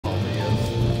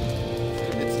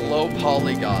low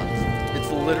polygons.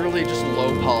 It's literally just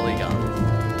low polygons.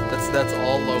 That's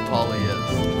all low poly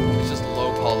is. It's just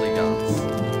low polygons.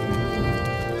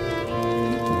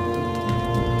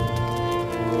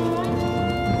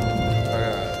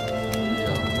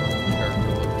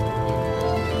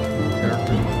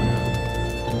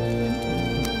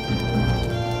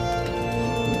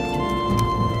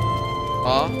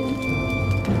 Huh?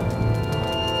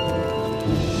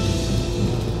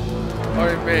 What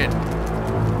do you mean?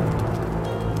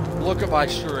 Look at my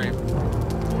stream.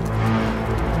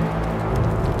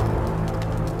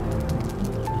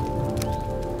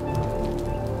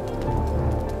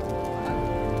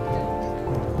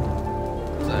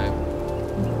 Same.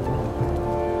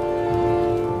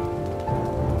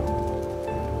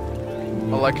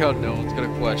 I like how no one's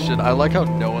gonna question. I like how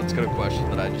no one's gonna question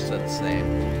that I just said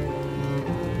same.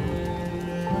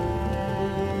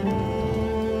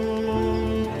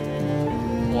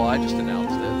 Well, I just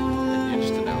announced it, and you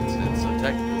just announced it, so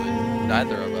technically,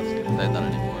 neither of us can say that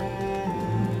anymore.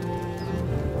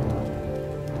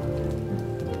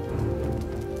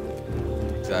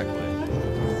 Exactly.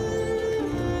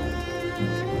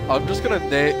 I'm just gonna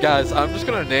name, guys, I'm just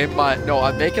gonna name my, no,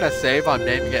 I'm making a save, I'm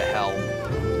naming it Hell.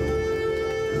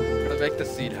 I'm gonna make the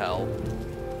seed Hell.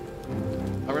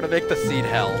 I'm gonna make the seed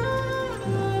Hell.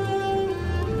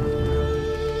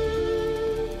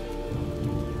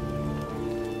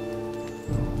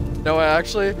 No,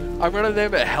 actually, I'm gonna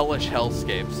name it Hellish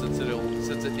Hellscape since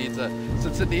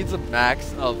it needs a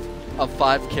max of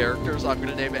 5 characters. I'm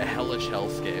gonna name it Hellish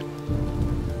Hellscape.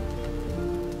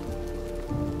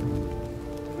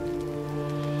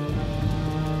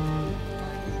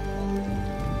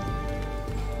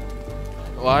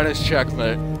 Mine is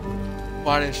checkmate.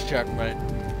 Mine is checkmate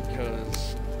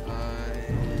because I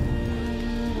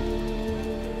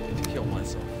need to kill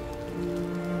myself.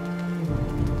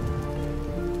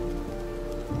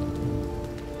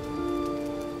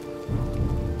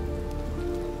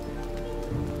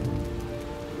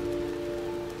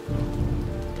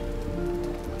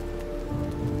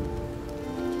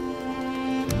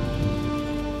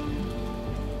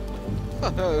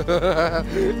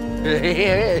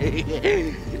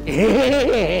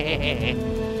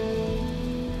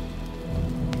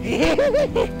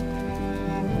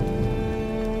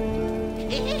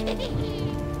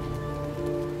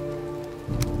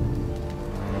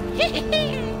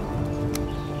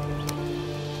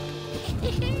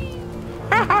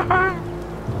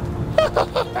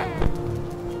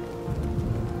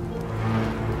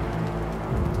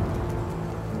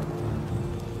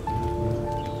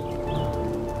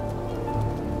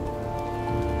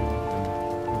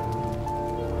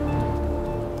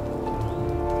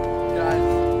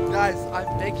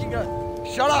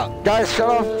 Guys, shut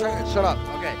up! Shut up.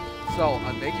 Okay, so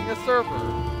I'm making a server,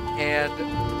 and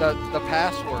the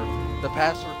password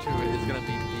to it is gonna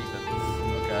be demons.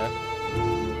 Okay.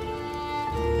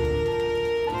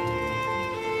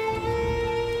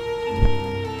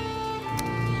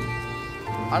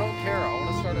 I don't care. I want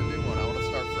to start a new one. I want to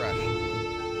start fresh.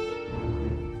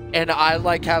 And I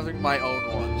like having my own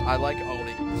ones. I like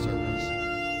owning the servers.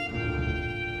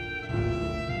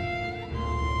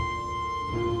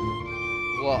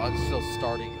 Well, I'm still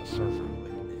starting a server.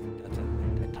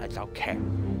 That's okay.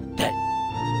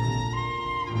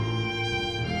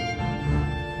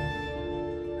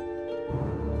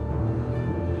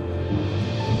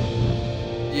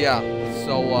 Yeah.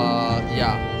 So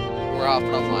yeah, we're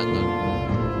hopping online then.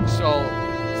 So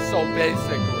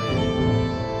basically.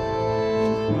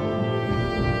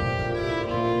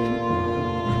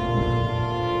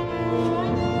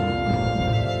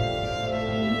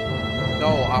 No,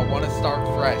 I want to start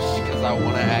fresh because I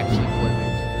want to actually play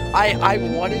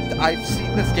it. I've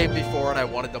seen this game before and I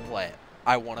wanted to play it.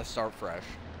 I want to start fresh.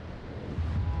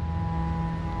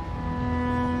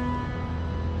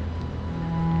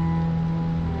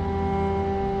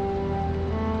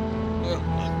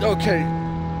 Okay,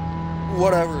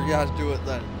 whatever, you guys do it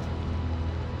then.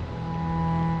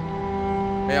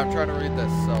 Hey, I'm trying to read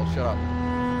this, so shut up.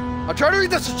 I'm trying to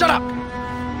read this, so shut up!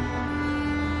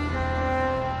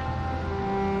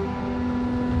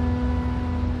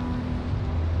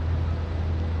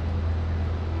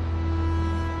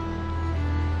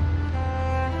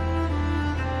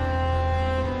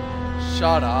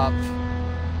 Shut up.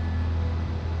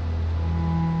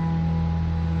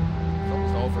 It's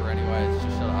almost over anyways,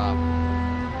 just shut up.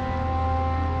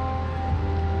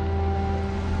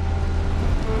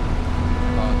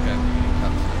 Oh, okay, you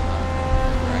can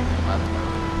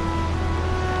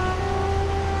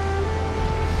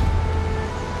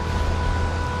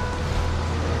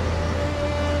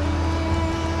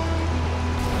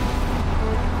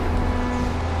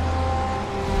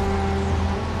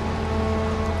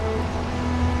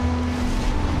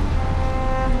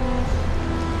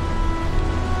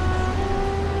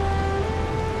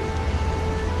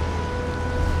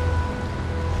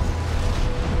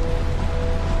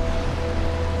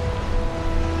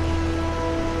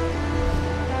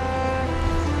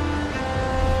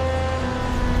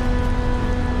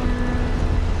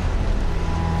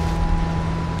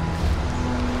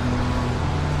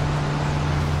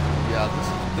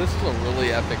this is a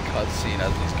really epic cutscene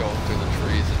as he's going through the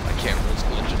trees and my camera's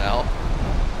glitching out.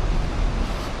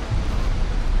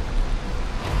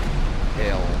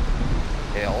 Hail.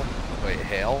 Hail? Wait,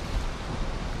 hail?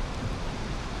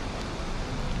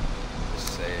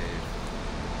 Save.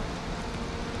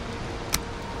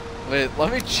 Wait,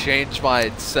 let me change my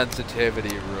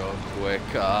sensitivity real quick.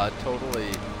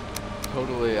 Totally,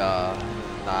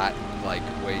 not, like,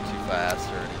 way too fast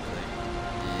or anything.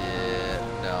 Yeah,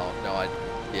 no,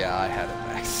 I had it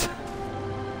max.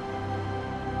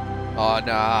 Oh,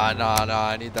 nah,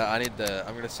 I need the,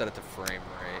 I'm gonna set it to frame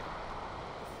rate.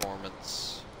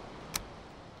 Performance.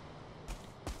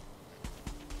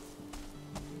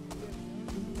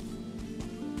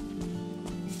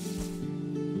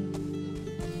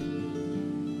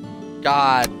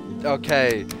 God,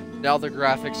 okay, now the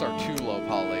graphics are too low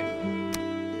poly.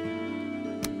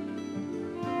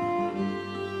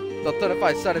 But then if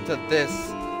I set it to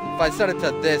this,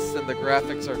 then the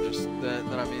graphics are just, then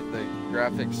I mean the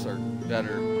graphics are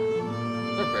better.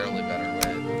 They're barely better,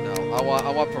 wait, no, I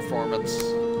want performance.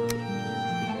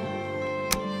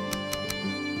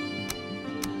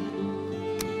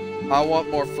 I want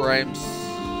more frames.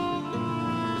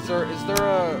 Is there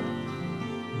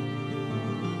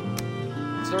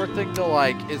a thing to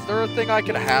like, is there a thing I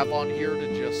could have on here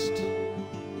to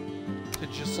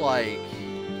just like,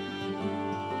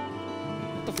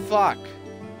 what the fuck?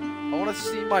 I want to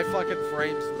see my fucking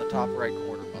frames in the top right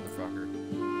corner, motherfucker.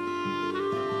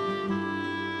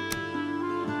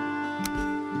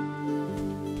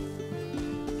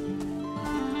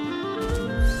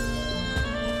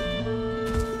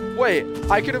 Wait,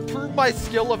 I can improve my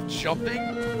skill of jumping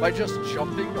by just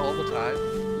jumping all the time?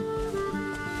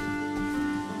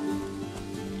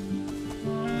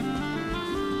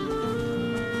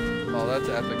 Oh, that's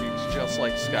epic. It's just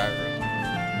like Skyrim.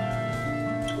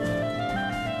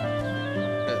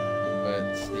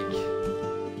 But sneak.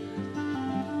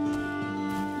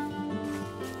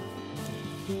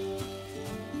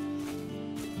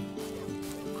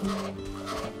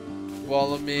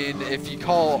 Well, I mean, if you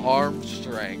call arm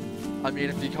strength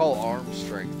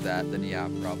that, then yeah,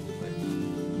 probably.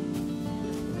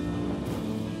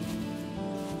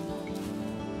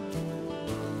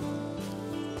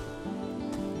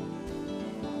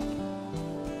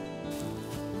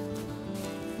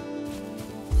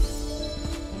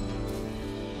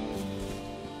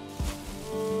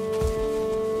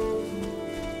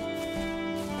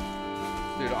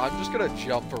 I'm just gonna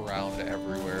jump around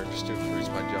everywhere just to increase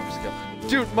my jump skill.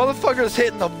 Dude, motherfucker's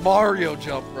hitting the Mario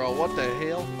jump, bro. What the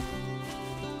hell?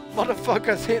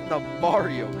 Motherfucker's hitting the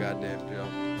Mario goddamn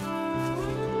jump.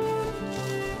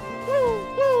 Woo,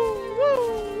 woo, woo,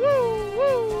 woo,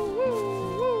 woo, woo,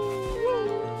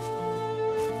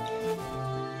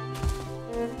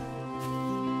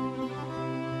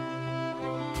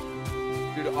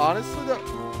 woo. Dude, honestly,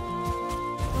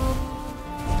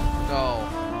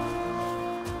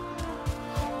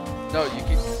 No, you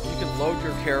can load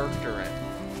your character in.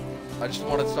 I just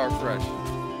want to start fresh.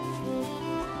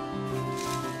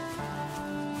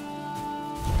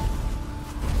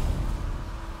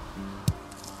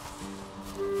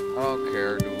 I don't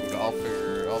care, dude. I'll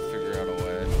figure out a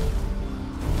way.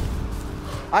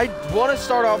 I want to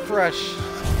start out fresh.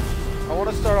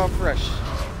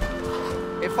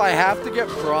 If I have to get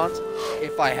bronze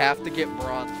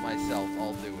myself,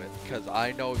 I'll do it because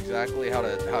I know exactly how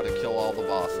to kill all the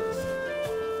bosses.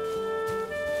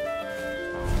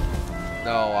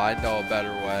 No, I know a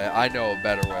better way. I know a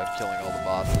better way of killing all the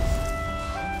bosses.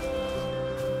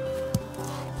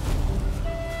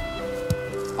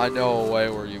 I know a way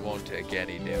where you won't take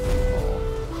any damage at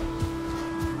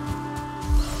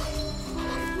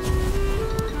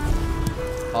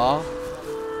all.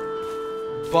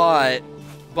 Huh?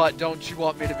 But don't you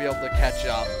want me to be able to catch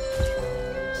up?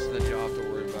 So then you don't have to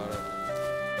worry about it.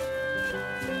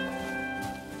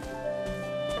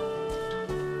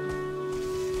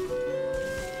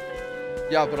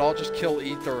 Yeah, but I'll just kill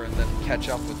Ether and then catch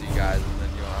up with you guys, and then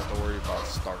you don't have to worry about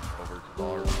starting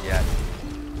over yet.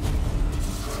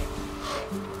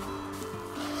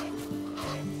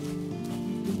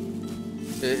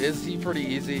 Is he pretty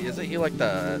easy? Isn't he like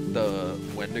the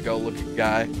Wendigo looking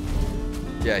guy?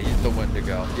 Yeah, he's the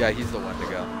Wendigo.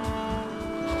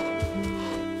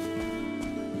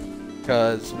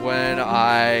 Because when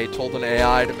I told an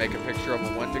AI to make a picture of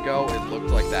a Wendigo, it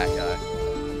looked like that guy.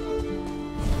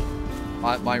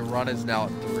 My run is now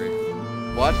at 3.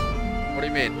 What? What do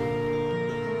you mean?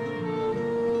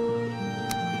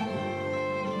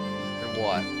 And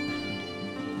what?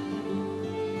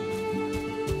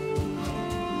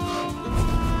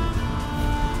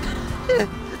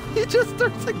 He just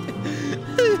starts like... how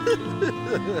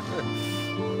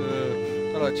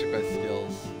do I check my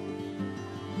skills?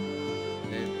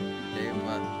 Name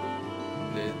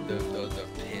the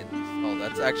pins. Oh,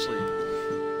 that's actually...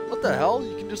 What the hell?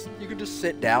 You can just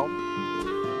sit down?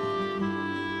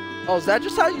 Oh, is that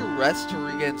just how you rest to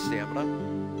regain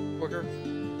stamina quicker?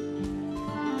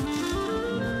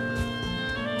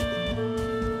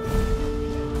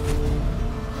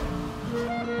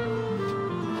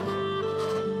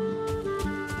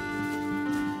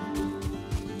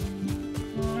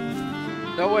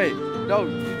 No, wait. No,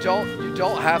 you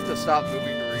don't have to stop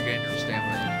moving to regain your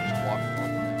stamina. You can just walk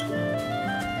normally.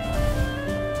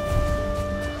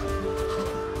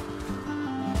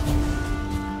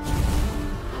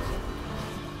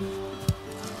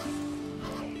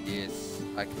 Yes,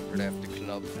 I can craft the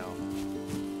club now.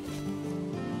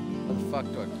 How the fuck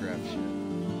do I craft shit?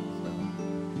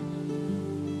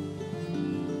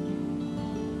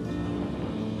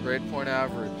 Grade point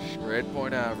average, grade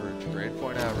point average, grade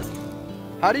point average.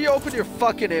 How do you open your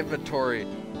fucking inventory?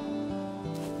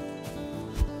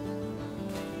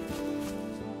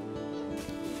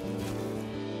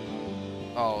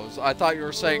 Oh, so I thought you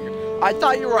were saying... I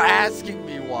thought you were asking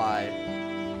me why.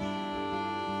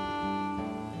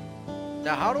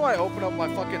 Now, how do I open up my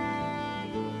fucking...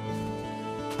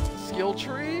 skill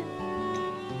tree?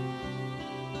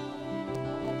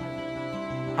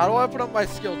 How do I open up my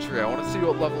skill tree? I want to see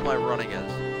what level my running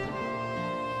is.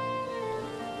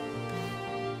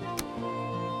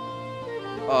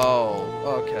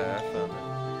 Oh, okay, I found it.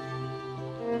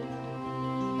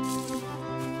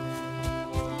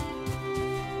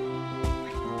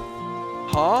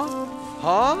 Huh?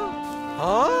 Huh?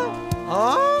 Huh?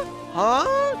 Huh? Huh?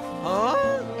 Huh?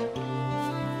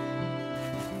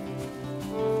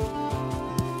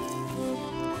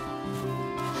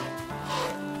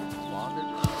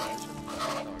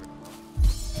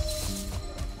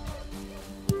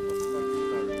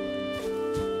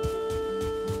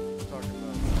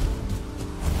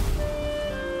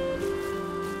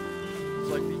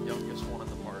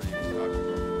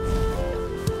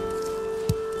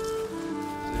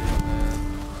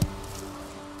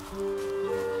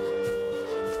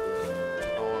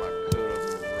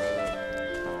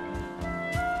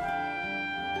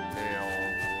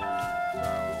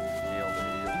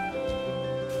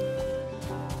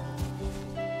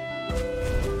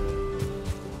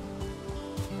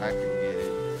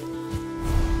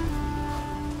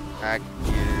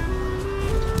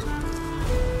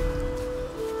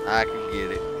 I can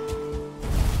get it.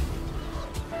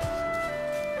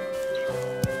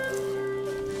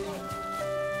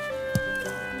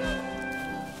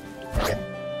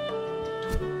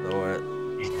 Know it.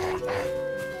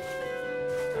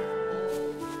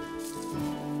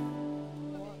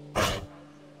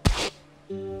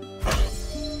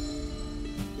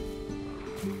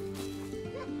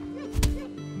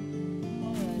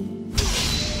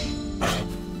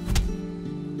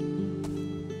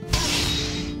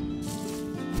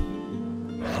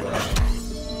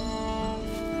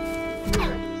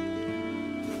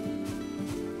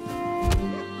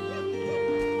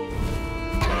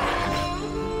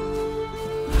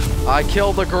 I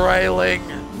killed a grayling.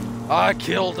 I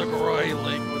killed a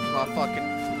grayling with my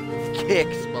fucking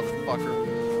kicks, motherfucker.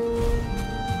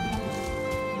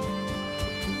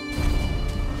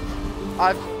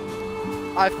 I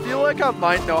feel like I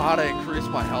might know how to increase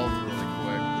my health really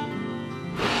quick.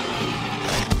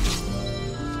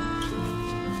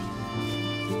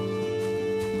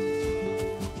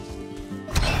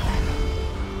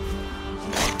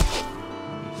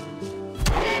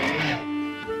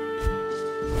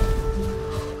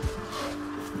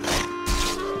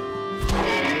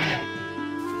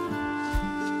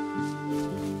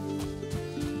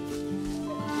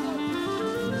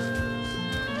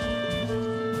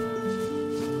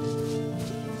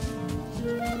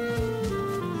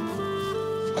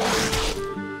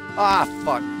 Ah,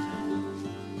 fuck.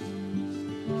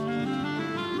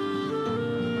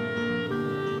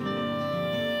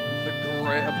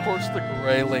 Of course the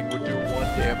grayling would do 1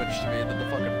 damage to me, and then the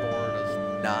fucking board is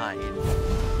 9.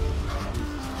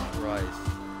 Jesus Christ.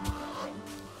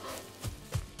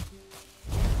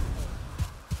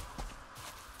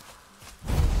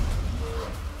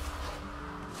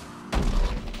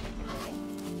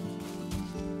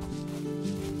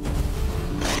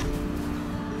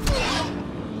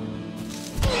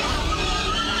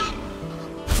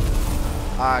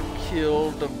 I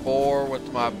killed the boar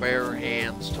with my bare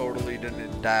hands, totally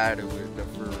didn't die to it the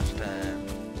first time.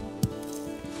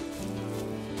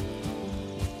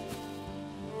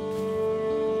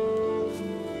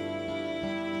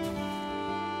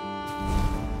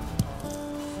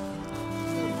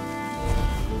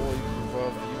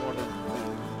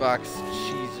 box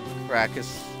cheese and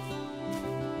crackers.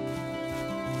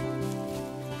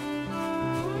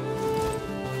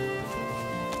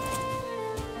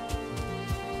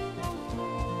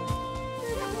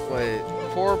 Wait,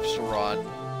 corpse run?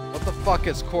 What the fuck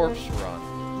is corpse run?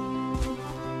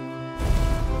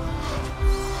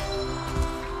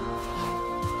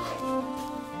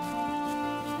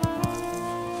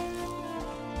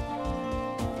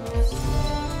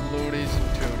 Loonies and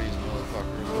toonies,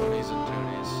 motherfucker. Loonies and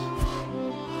toonies.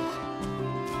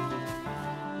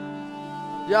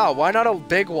 Yeah, why not a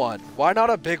big one? Why not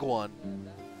a big one?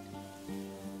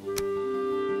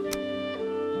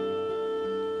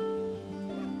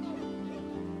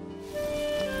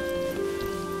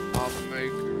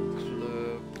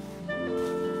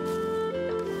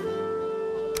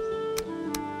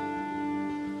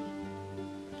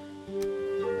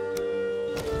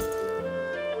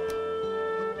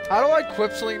 How do I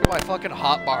equip something to my fucking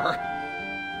hotbar?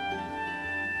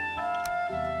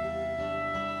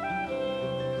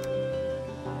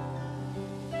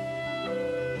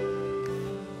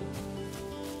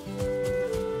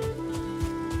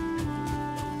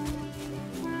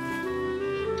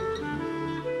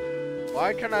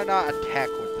 Why can I not attack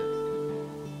with it?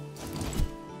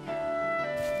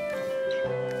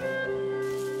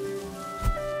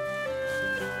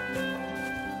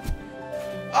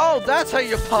 Oh, that's how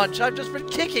you punch. I've just been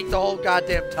kicking the whole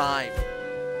goddamn time.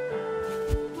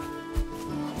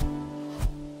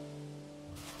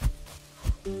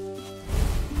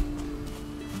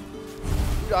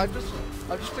 Dude, I've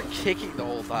just been kicking the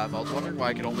whole time. I was wondering why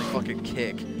I could only fucking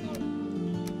kick.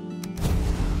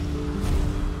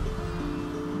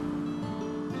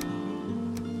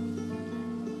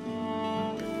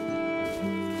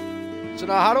 So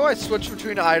now how do I switch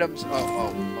between items?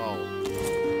 Oh.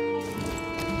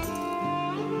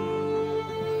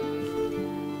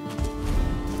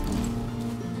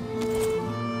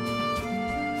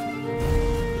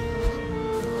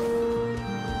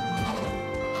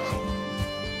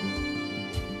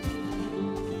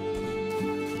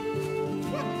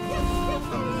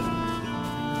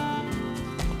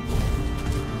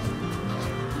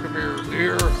 Come here,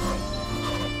 dear.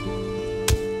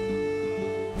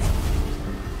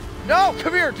 No,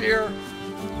 come here, dear.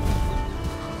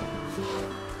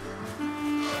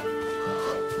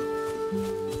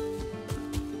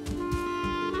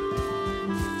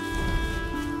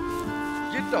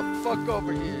 Get the fuck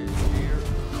over here, dear.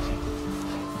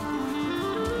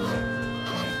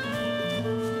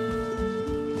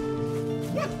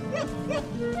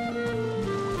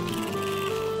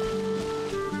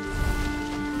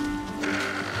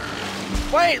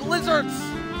 Wait, lizards!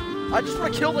 I just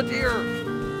want to kill the deer.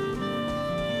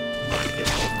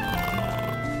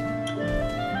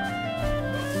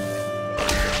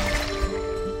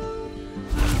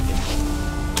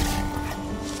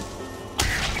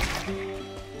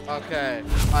 Okay,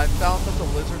 I found that the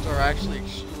lizards are actually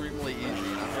extremely easy,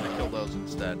 and I'm gonna kill those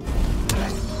instead.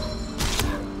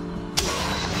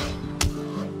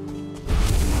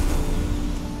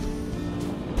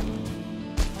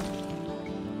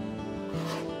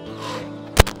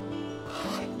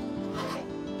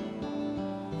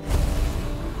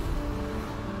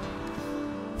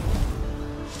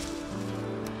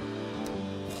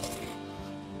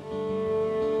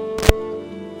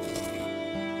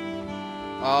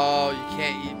 Oh, you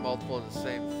can't eat multiple of the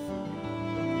same food.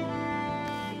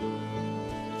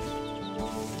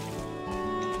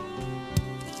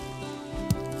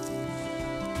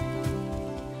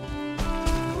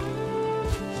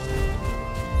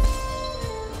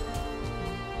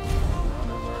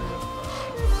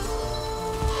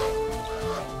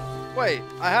 Wait,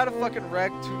 I had a fucking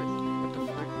rag tuna. What the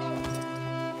frick?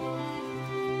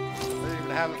 I didn't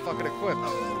even have it fucking equipped.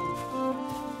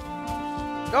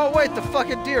 No, wait, the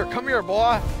fucking deer. Come here, boy.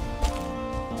 I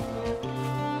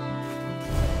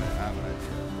have an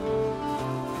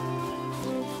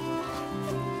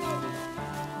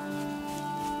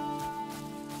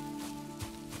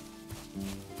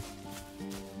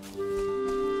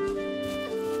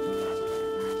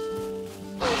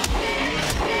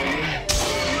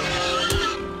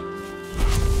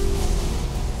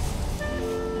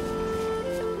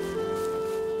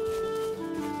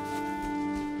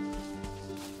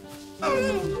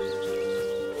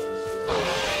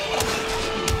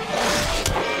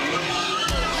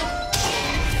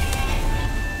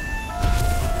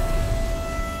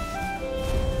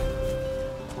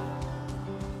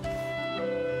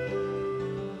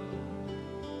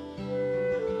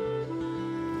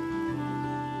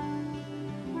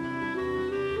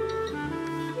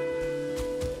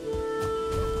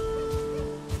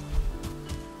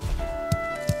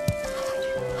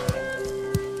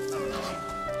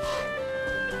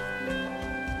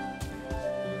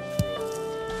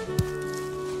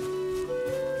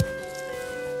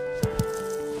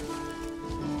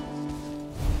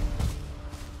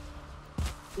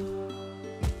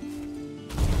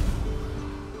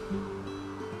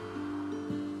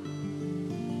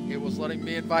letting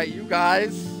me invite you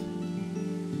guys.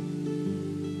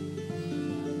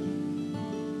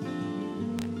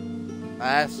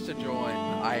 Asked to join.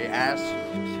 I asked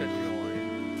you to join.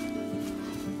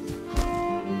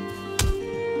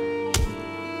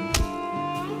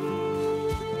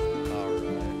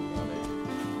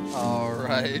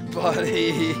 Alright,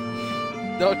 buddy.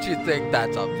 Don't you think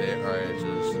that's a bit righteous?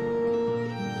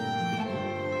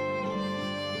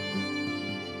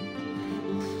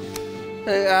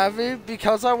 Hey, Abby,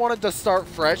 because I wanted to start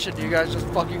fresh and you guys just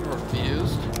fucking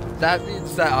refused, that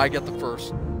means that I get the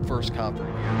first comp of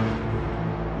the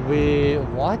year.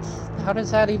 What? How does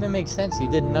that even make sense? You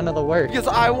did none of the work. Because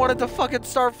I wanted to fucking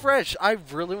start fresh. I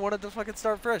really wanted to fucking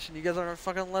start fresh, and you guys aren't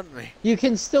fucking letting me. You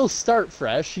can still start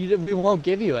fresh. We won't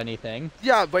give you anything.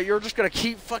 Yeah, but you're just gonna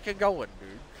keep fucking going, dude.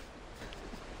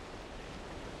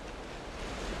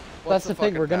 That's the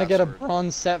thing. We're gonna get a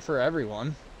bronze set for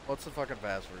everyone. What's the fucking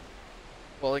password?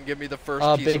 Well, then give me the first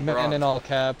piece big of man bronze. in all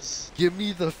caps. Give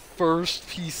me the first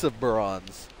piece of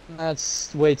bronze.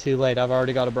 That's way too late. I've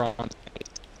already got a bronze.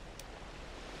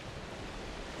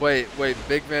 Wait,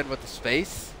 big man with the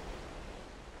space?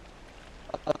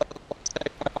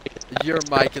 Your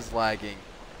mic is lagging.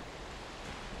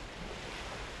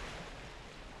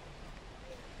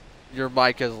 Your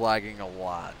mic is lagging a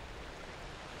lot.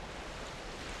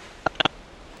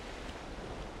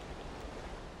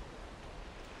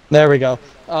 There we go.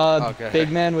 Okay.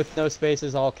 Big man with no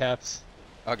spaces, all caps.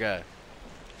 Okay.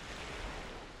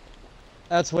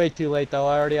 That's way too late though.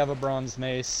 I already have a bronze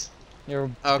mace.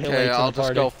 You're Okay, late to I'll the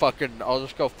just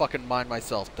party. go fucking mine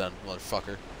myself then,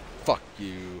 motherfucker. Fuck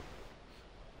you.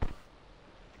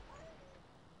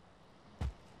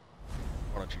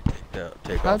 Why don't you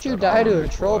take How'd you die to a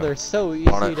troll? They're so easy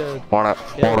to Why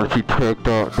don't you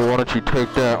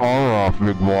take that armor off,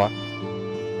 big boy?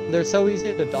 They're so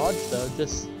easy to dodge though,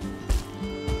 just...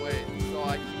 Wait, so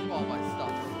I keep all my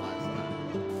stuff from last time.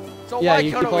 So Yeah, why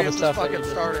you couldn't keep we all have the just stuff that fucking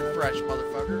you started fresh,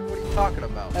 motherfucker? What are you talking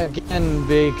about? Again,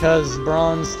 because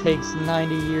bronze takes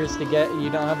 90 years to get, you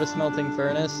don't have a smelting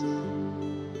furnace,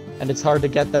 and it's hard to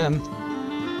get them.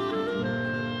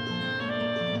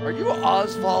 Are you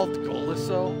Oswald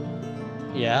Goliso?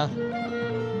 Yeah.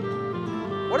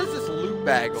 What is this loot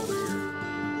bag over here?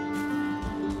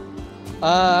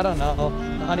 I don't know.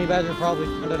 The Honey Badger probably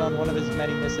put it on one of his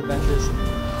many misadventures.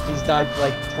 He's died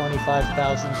like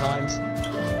 25,000 times.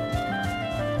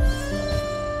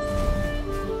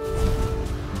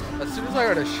 As soon as I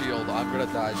got a shield, I'm gonna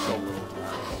die so little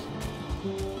times.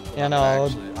 You know,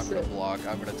 I'm gonna block.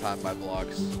 I'm gonna time my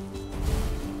blocks,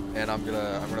 and I'm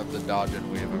gonna have to dodge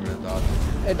and weave. I'm gonna dodge.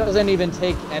 it doesn't even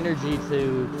take energy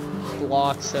to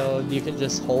block, so you can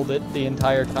just hold it the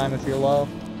entire time if you're low.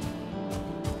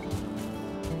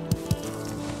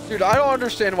 Dude, I don't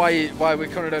understand why we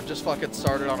couldn't have just fucking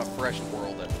started on a fresh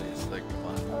world at least. Like, come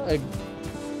on.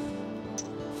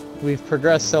 We've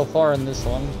progressed so far in this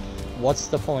one. What's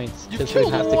the point? You Because we'd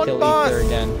killed have to one kill boss! Ether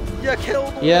again. You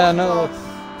killed Yeah, one no, boss!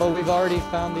 but we've already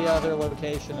found the other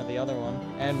location of the other one,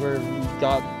 and we've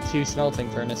got 2 smelting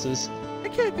furnaces.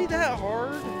 It can't be that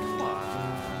hard. Come on.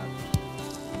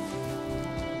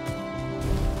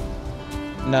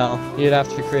 No, you'd have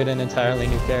to create an entirely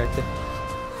new character.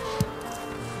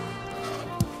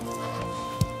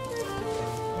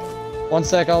 One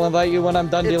sec, I'll invite you when I'm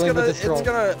done dealing with this troll.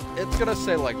 It's gonna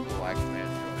say like black man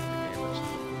joined the game or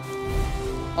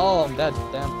something. Oh, I'm dead.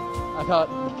 Damn. I got.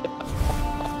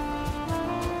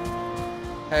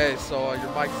 Hey, so your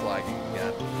mic's lagging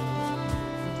again.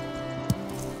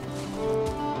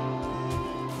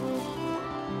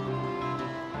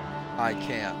 I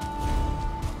can't.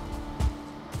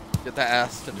 Get the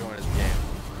ass to join his game.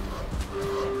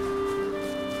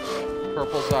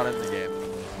 Purple's not in the game.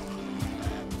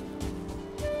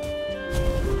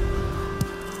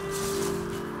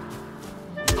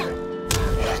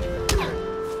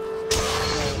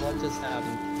 What just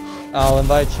happened? I'll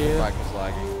invite you. Mic was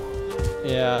lagging.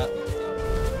 Yeah.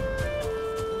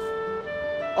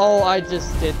 Oh, I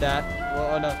just did that.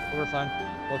 Well, oh no, we're fine.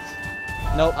 Whoops.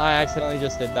 Nope, I accidentally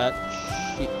just did that.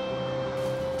 Shit.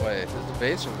 Wait, is the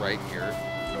base right here?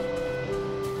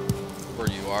 Where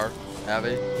you are,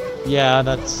 Abby? Yeah,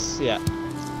 that's... yeah.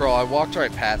 Bro, I walked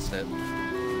right past it.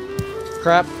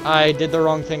 Crap, I did the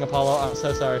wrong thing, Apollo. I'm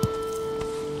so sorry.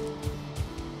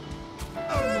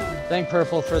 Thank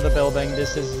Purple for the building.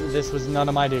 This was none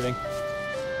of my doing.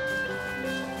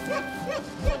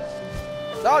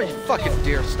 Oh, you fucking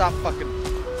deer. Stop fucking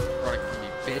running from me,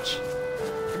 bitch.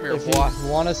 Come here, If boy. you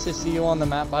want us to see you on the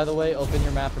map, by the way, open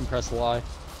your map and press Y.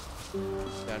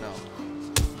 Yeah, I know.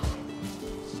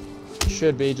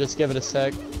 Should be, just give it a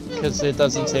sec. Because it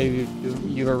doesn't say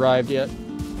you've arrived yet.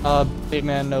 Big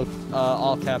man, no,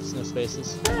 all caps, no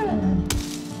spaces.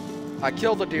 I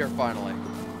killed the deer finally.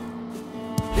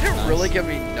 He didn't really give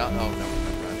me oh no, never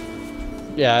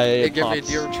mind. Yeah, It gave me a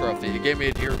deer trophy. It gave me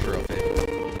a deer trophy.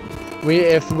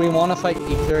 If we want to fight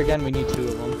Ether again, we need 2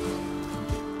 of them.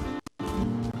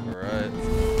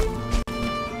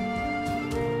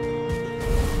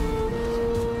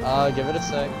 Alright. Give it a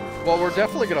sec. Well, we're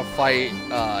definitely gonna fight,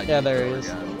 yeah, there he is.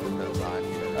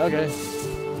 Okay.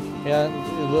 Yeah,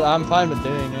 I'm fine with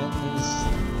doing it. It's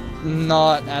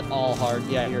not at all hard.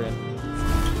 Yeah, you're in.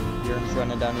 You're in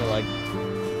running down your leg.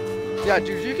 Yeah,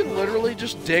 dude, you can literally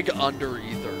just dig under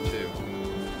Ether, too.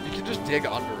 You can just dig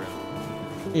under him.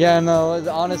 Yeah, no,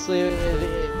 honestly,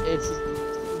 it's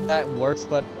that works,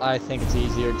 but I think it's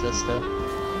easier just to...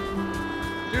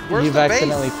 Dude, where's You've the base?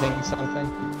 accidentally pinged something.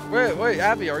 Wait,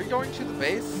 Abby, are you going to the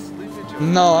base? Leave me to it.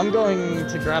 No, I'm going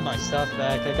to grab my stuff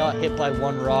back. I got hit by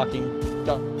 1 rock and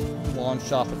got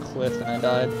launched off a cliff and I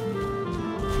died.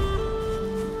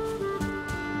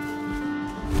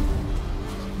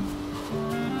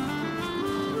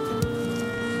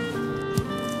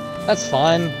 That's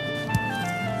fine.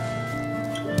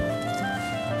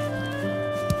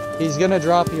 He's gonna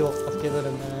drop you off, give it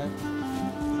a minute.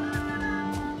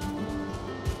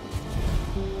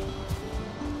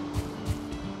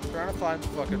 Trying to find the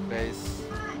fucking base.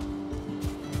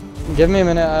 Give me a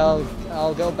minute,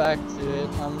 I'll go back to it.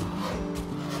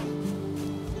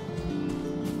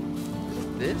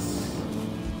 This?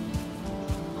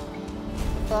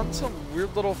 I found some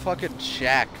weird little fucking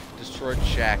shack. Destroyed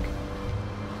shack.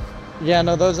 Yeah,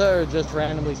 no, those are just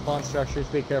randomly spawned structures.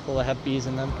 Be careful, they have bees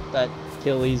in them that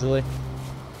kill easily.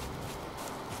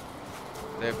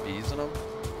 They have bees in them?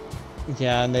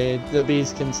 Yeah, and the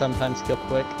bees can sometimes kill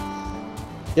quick.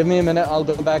 Give me a minute, I'll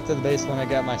go back to the base when I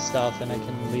get my stuff and I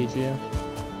can lead you.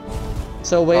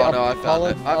 So wait, oh no, I found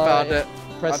it. I found it.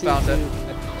 Press I found E2.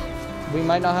 it. We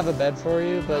might not have a bed for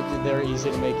you, but they're easy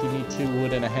to make. You need 2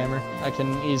 wood and a hammer. I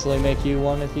can easily make you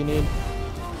one if you need.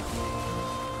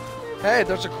 Hey,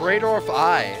 there's a great orph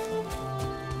eye.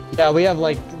 Yeah, we have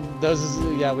like those.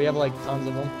 Yeah, we have like tons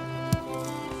of them.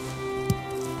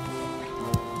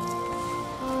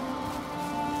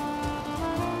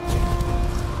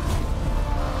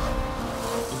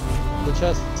 The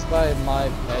chest's by my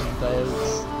bed though.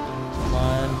 It's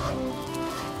mine.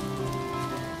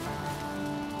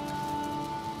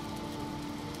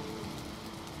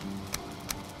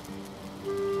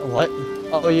 What?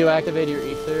 Oh, you activate your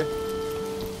ether?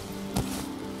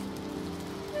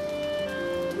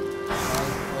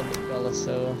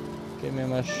 So give me a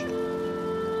mush.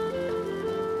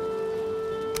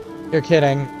 You're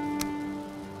kidding.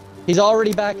 He's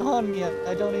already back on me.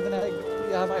 I don't even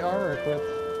have my armor equipped.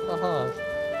 Haha.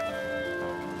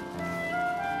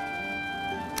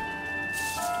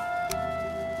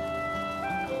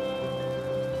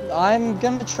 I'm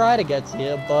gonna try to get to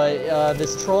you, but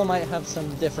this troll might have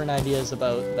some different ideas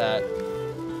about that.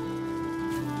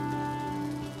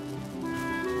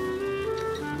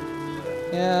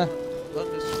 Yeah. Let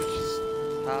me switch his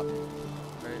top.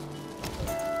 Right.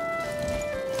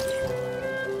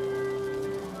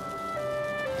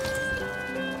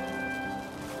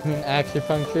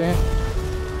 Acupuncture.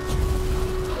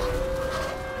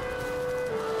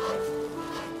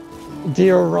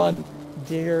 Deer, run.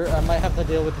 Deer, I might have to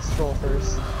deal with this troll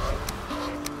first.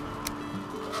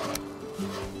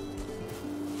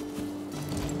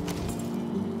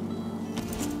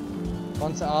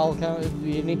 Once I'll count,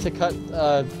 you need to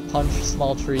punch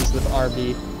small trees with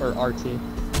RB or RT.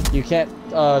 You can't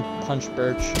punch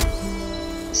birch.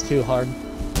 It's too hard.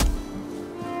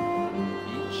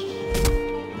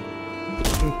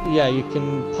 Yeah, you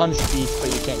can punch beech,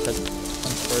 but you can't punch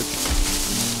birch.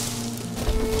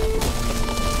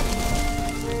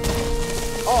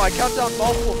 Oh, I cut down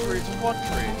multiple trees with 1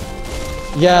 tree.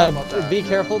 Yeah, be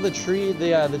careful. The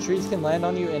trees can land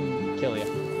on you and kill you.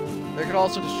 They can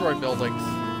also destroy buildings.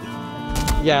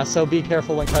 Yeah, so be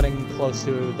careful when cutting close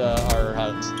to our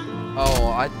house.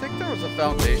 Oh, I think there was a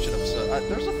foundation of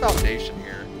there's a foundation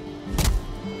here.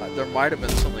 There might have been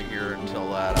something here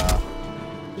until that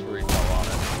tree fell on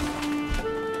it.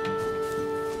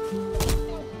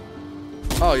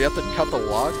 Oh, you have to cut the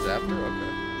logs after? Okay.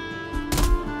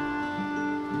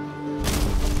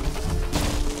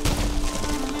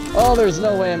 Oh, there's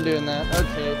no way I'm doing that.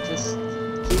 Okay, just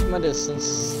keep my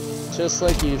distance. Just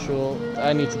like usual.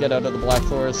 I need to get out of the Black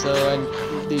Forest, so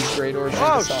these great ores need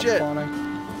to stop spawning.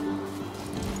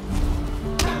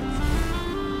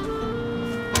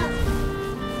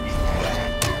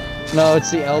 No,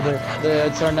 it's the Elder.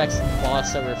 It's our next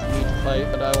boss that we need to fight,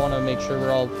 but I want to make sure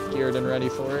we're all geared and ready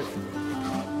for it.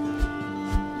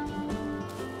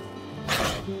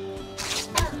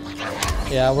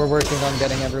 Yeah, we're working on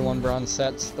getting everyone bronze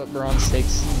sets, but bronze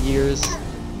takes years.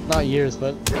 Not years,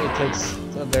 but it takes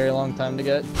a very long time to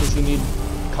get, because you need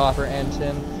copper and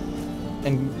tin.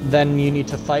 And then you need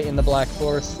to fight in the Black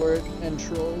Forest for it, and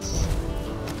trolls.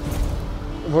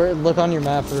 Look on your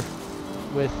map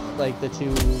with, like, the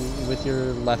two, with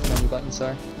your left menu button,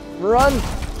 sorry. Run!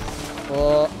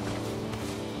 Oh.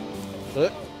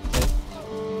 Okay.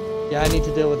 Yeah, I need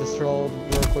to deal with this troll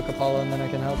real quick, Apollo, and then I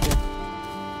can help you.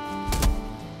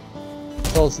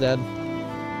 Troll's dead.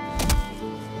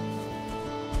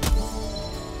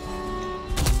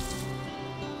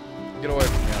 Get away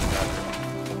from me, I'm dead.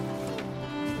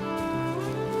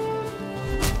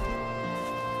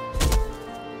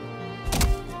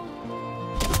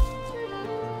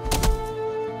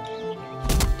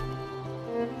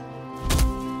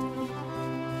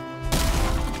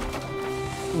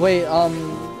 Wait,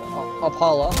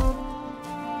 Apollo?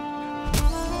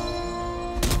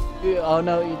 Oh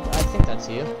no, I think that's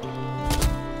you.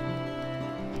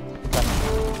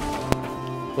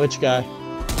 Which guy?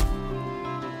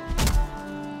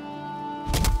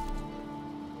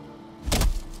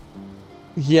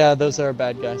 Yeah, those are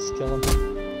bad guys. Kill them.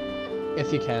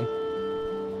 If you can.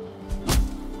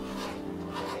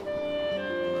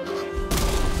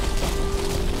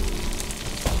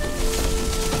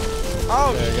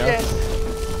 Oh there shit!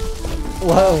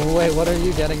 Whoa, wait, what are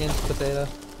you getting into the beta?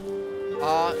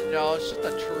 No, it's just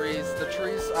the trees. The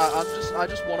trees, I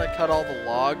just want to cut all the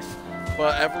logs,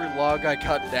 but every log I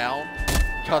cut down,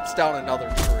 cuts down another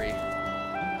tree.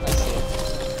 I see.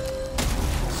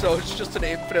 So it's just an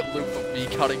infinite loop of me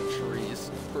cutting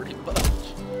trees, pretty much.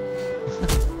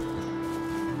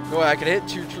 No, I can hit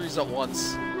 2 trees at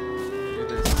once.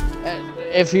 Look at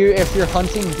this. If you're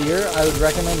hunting deer, I would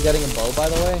recommend getting a bow, by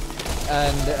the way.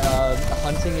 And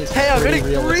hunting is Hey, I'm pretty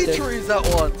hitting realistic. 3 trees at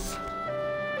once.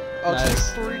 I was Nice.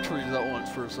 hitting 3 trees at once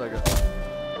for a second.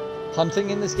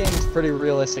 Hunting in this game is pretty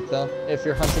realistic, though. If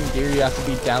you're hunting deer, you have to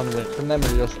be downwind from them,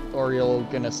 or you're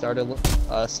gonna startle them.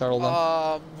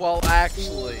 Well,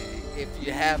 actually, if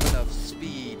you have enough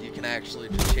speed, you can actually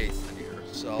just chase the deer.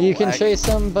 So You can chase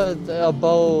them, but a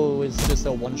bow is just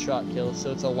a one-shot kill,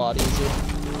 so it's a lot easier.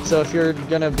 So if you're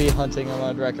gonna be hunting, I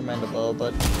would recommend a bow,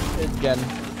 but again,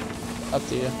 up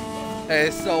to you. Hey,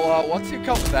 so once you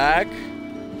come back,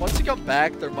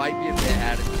 there might be a bit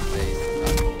added to the base. I'm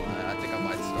not gonna lie, I think I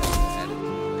might start adding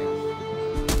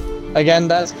things. Again,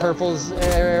 that's Purple's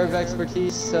area of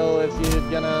expertise, so if you're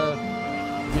gonna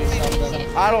do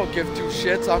something... I don't give 2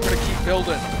 shits. I'm gonna keep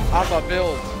building. I'm a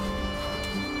build.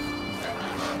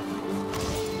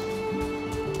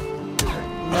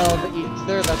 No, the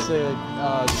Ether, that's a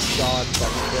god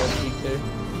that's good, Ether.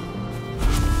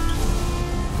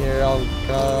 Here,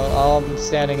 I'm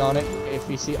standing on it. If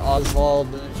you see Oswald,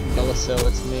 Geliso,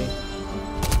 it's me.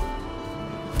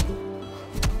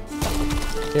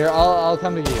 Here, I'll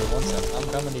come to you. One sec, I'm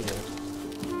coming to you.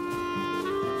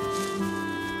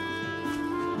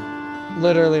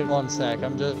 Literally 1 sec,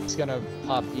 I'm just gonna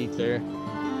pop Ether.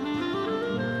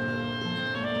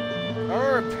 I'm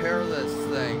gonna repair this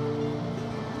thing.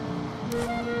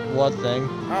 What thing?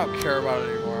 I don't care about it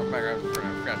anymore. I'm gonna have to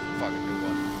fucking do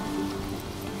one.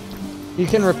 You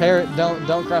can repair it,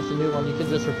 don't craft a new one, you can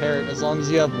just repair it. As long as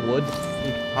you have wood,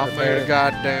 you can I repair made a it.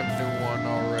 goddamn new one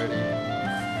already.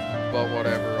 But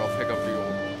whatever, I'll pick up the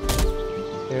old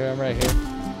one. Here, I'm right here.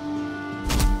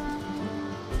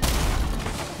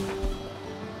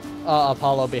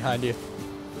 Apollo behind you.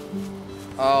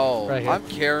 Oh, Right here. I'm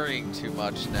carrying too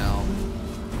much now.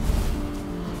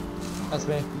 That's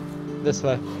me. This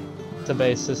way. To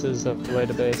base. This is the way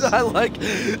to base. I like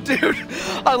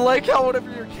how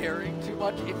whenever you're carrying too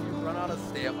much, if you run out of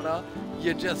stamina,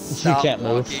 you just stop can't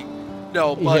move. walking.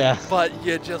 No, but Yeah. but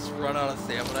you just run out of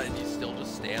stamina and you still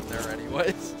just stand there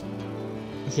anyways.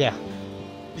 Yeah.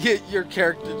 Your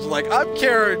character's like, I'm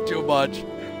carrying too much,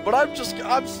 but I'm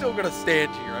still gonna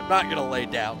stand here. I'm not gonna lay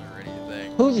down or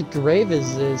anything. Whose grave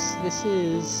is this? This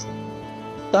is...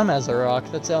 Thumb has a rock.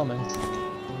 That's Elmond.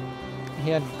 He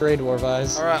had Grey Dwarf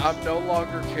eyes. Alright, I'm no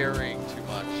longer carrying too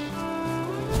much.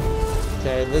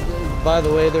 Okay, by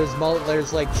the way, there's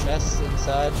like chests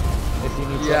inside if you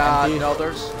need to empty. No,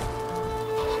 there's...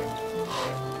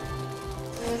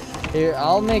 Here,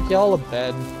 I'll make y'all a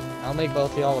bed. I'll make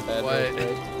both of y'all a bed. Wait. real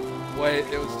quick. Wait,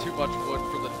 it was too much wood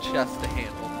for the chest to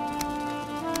handle.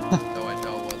 No, I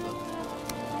know it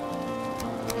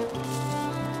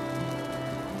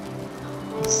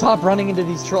wasn't. Stop running into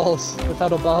these trolls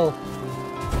without a bow.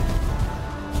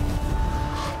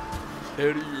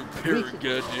 How do you repair a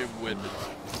goddamn weapon?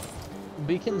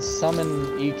 We can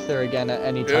summon Ether again at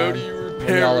any How time. do you when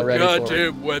repair y'all a are ready for it.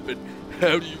 goddamn weapon?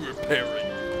 How do you repair it?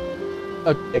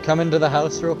 Okay, come into the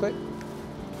house real quick.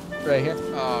 Right here.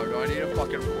 Oh, do I need a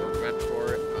fucking workbench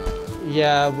for it?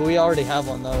 Yeah, we already have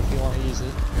one though if you want to use it.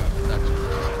 Yeah, that's fine.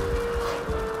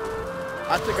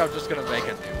 I think I'm just gonna make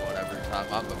a new one every time,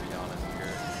 I'm gonna be honest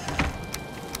here.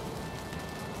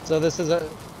 So this is a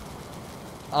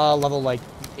level like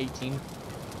 18.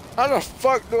 How the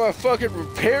fuck do I fucking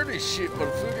repair this shit,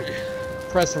 motherfucker?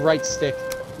 Press right stick.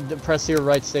 Press your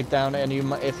right stick down, and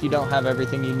if you don't have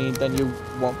everything you need, then you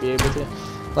won't be able to.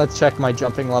 Let's check my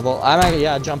jumping level.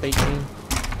 Yeah, jump 18.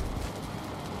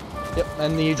 Yep,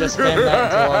 and you just spam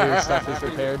that until all your stuff is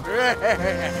repaired.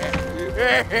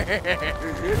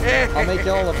 I'll make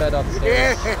y'all a bed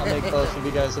upstairs. I'll make both of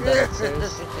you guys a bed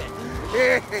upstairs.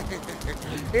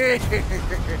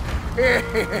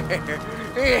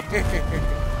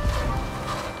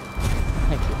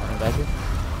 Thank you, honey badger.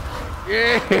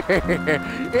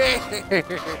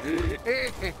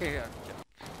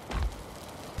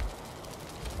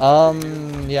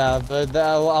 Yeah, but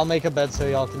I'll make a bed so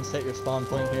y'all can set your spawn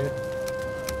point here.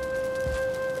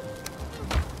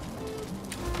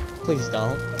 Please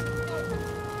don't.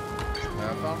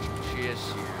 I found some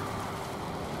chests here.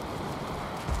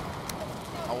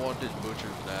 I want this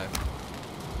butcher's knife.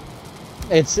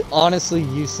 It's honestly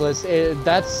useless.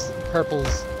 That's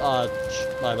Purple's,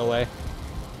 by the way.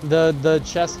 The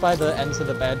chest by the ends of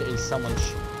the bed is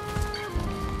someone's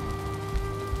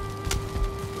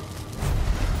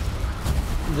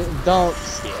Don't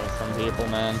steal from people,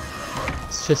 man.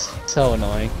 It's just so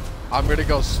annoying. I'm gonna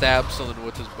go stab someone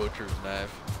with this butcher's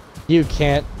knife. You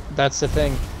can't. That's the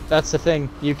thing. That's the thing.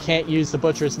 You can't use the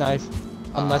butcher's knife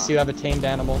unless you have a tamed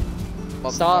animal.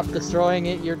 Stop destroying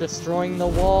it. You're destroying the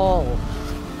wall.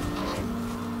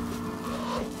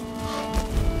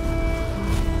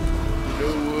 You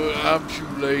know what? I'm too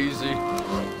lazy.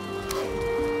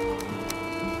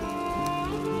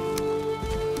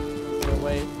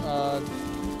 Wait,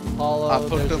 Apollo, I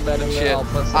put them in the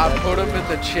chest. I put them in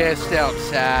the chest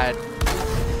outside.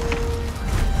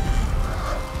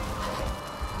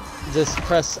 Just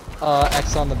press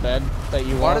X on the bed that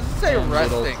you want. Why does it say and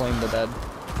resting? it'll claim the bed.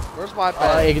 Where's my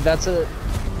bed?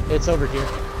 It's over here.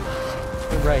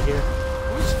 Right here.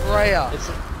 Who's Freya?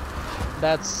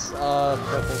 That's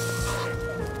Purple.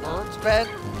 Bird's bed?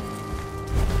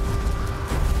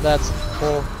 That's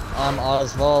Cole. I'm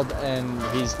Oswald, and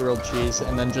he's grilled cheese.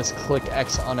 And then just click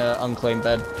X on an unclaimed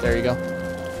bed. There you go.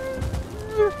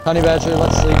 Honey Badger,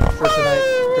 let's sleep for tonight.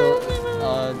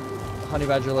 Honey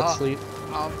Badger, let's sleep.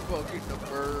 I'm fucking the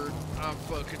bird. I'm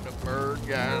fucking the bird,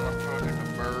 guys. I'm fucking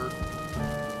the bird.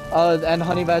 And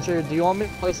Honey Badger, do you want me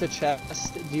to place a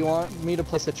chest? Do you want me to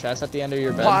place a chest at the end of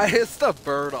your bed? Why is the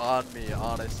bird on me,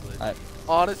 honestly?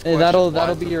 Honest question,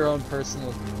 that'll be your own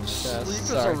personal chest. Sleep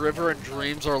is a river and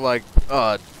dreams are like,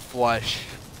 flesh.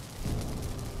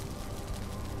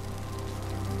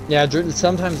 Yeah,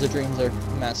 sometimes the dreams are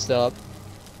messed up.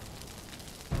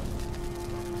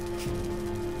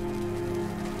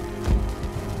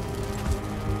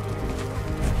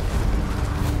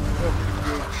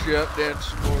 Shut down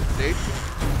some more nature.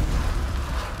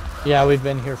 Yeah, we've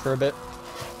been here for a bit.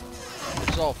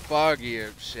 It's all foggy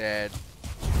outside.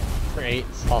 Great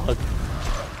fog.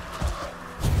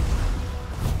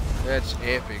 That's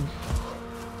epic.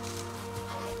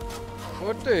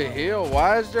 What the hell?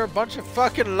 Why is there a bunch of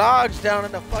fucking logs down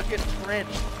in the fucking trench?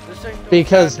 This ain't no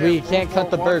because we goddamn can't cut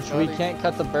the World birch. War I, We buddy. can't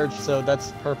cut the birch, so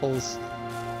that's Purple's.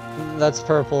 That's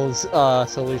Purple's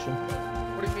solution.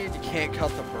 What do you mean you can't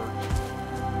cut the birch?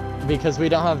 Because we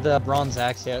don't have the bronze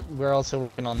axe yet. We're also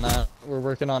working on that. We're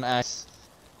working on axe.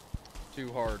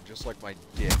 Too hard, just like my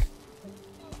dick.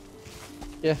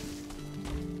 Yeah.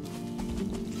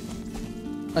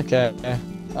 Okay.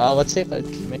 Let's see if I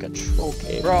can make a troll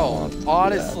cave. Bro,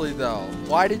 honestly though,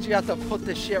 why did you have to put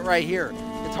this shit right here?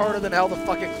 It's harder than hell to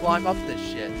fucking climb up this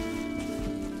shit.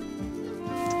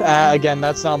 Again,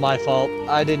 that's not my fault.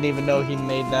 I didn't even know he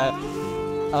made that.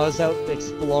 I was out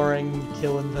exploring,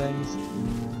 killing things.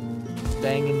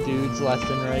 Banging dudes left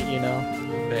and right, you know.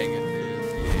 Banging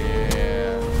dudes,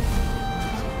 yeah.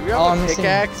 Do we have I'm a missing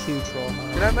pickaxe? 2 troll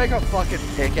now. Can I make a fucking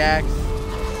pickaxe?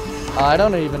 I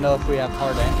don't even know if we have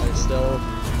hard antlers still.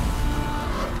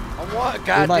 I want a might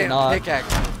goddamn not. pickaxe,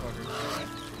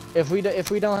 motherfucker. If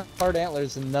we don't have hard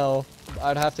antlers, then no.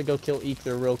 I'd have to go kill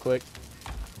Ether real quick.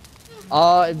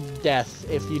 Death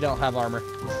if you don't have armor.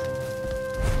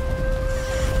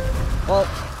 Well,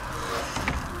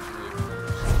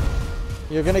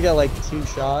 you're gonna get like 2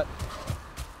 shot.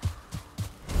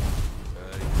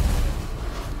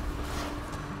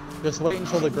 Just wait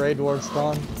until the Grey Dwarves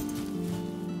spawn.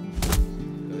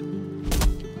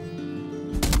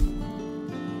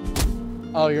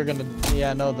 Oh, you're gonna...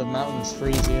 Yeah, no, the mountains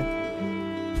freeze you.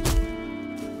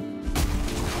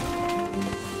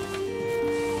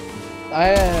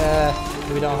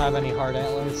 We don't have any hard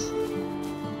antlers.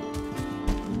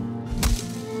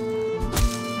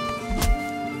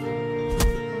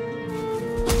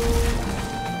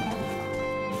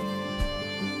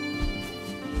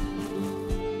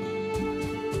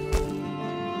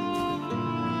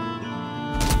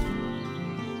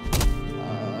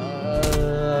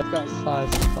 I've got 5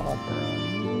 copper.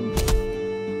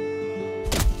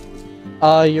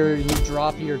 You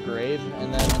drop your grave,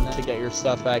 and then to get your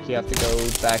stuff back, you have to go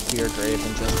back to your grave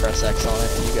and just press X on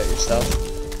it, and you get your stuff.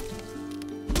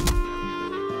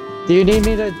 Do you need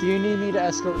me to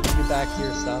escort you back to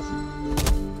your stuff?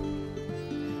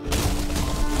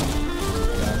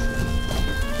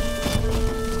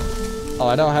 Oh,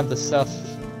 I don't have the stuff.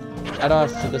 I don't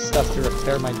have the stuff to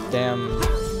repair my damn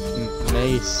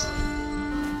mace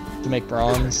to make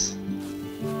bronze.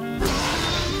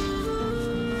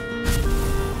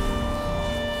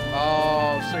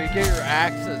 So you get your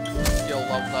axes skill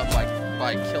leveled up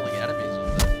by killing enemies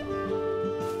with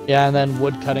it. Yeah, and then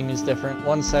wood cutting is different.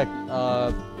 One sec,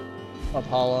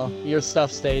 Apollo. Your stuff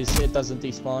stays, it doesn't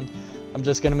despawn. I'm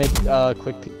just gonna make a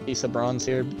quick piece of bronze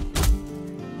here.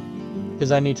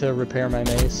 Because I need to repair my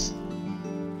mace.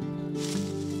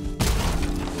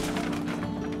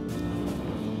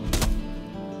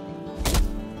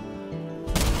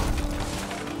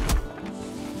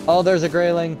 Oh, there's a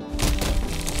grayling.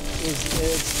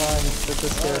 It's fine. It's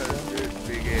just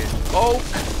oak!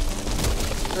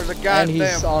 There's a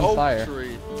goddamn oak fire.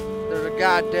 tree. There's a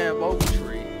goddamn oak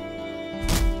tree.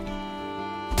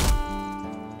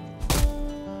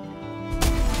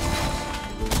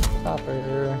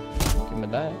 Copper. Give me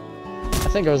that. I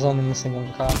think I was only missing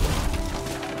 1 copper.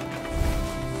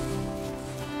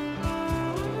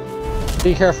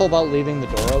 Be careful about leaving the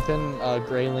door open.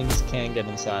 Graylings can get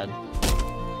inside.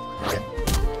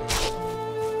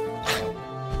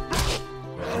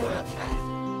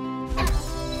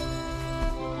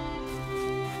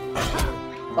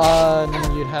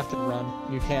 You'd have to run.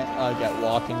 You can't get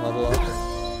walking level up.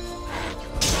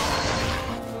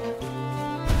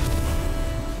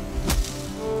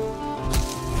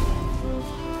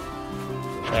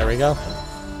 There we go.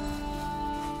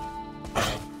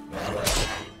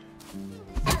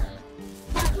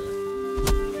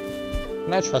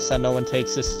 Can I trust that no one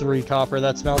takes this 3 copper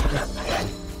that's melting?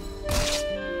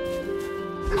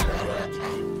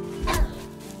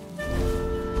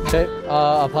 Okay,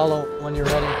 Apollo, when you're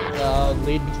ready,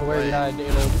 lead me to where you died.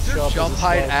 It'll show up. Jump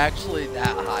height actually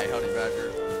that high, Honey Badger?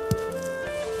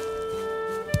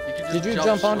 Did you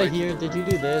jump onto here? Did you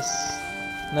do this?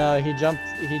 No, he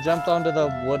jumped onto the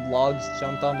wood logs,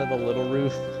 jumped onto the little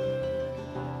roof.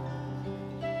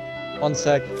 1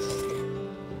 sec.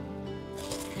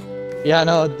 Yeah,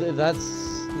 no, that's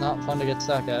not fun to get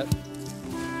stuck at.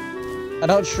 I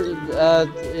don't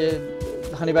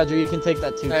Honey Badger, you can take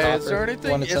that 2 copper. Is there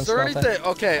anything,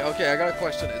 okay, I got a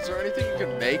question. Is there anything you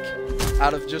can make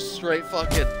out of just straight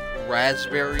fucking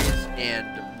raspberries and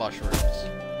mushrooms?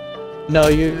 No,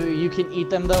 you can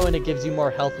eat them though, and it gives you more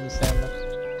health and stamina.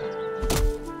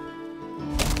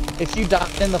 If you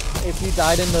died in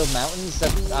the mountains,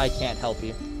 then I can't help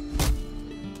you.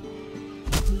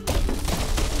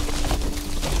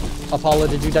 Apollo,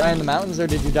 did you die in the mountains or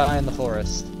did you die in the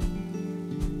forest?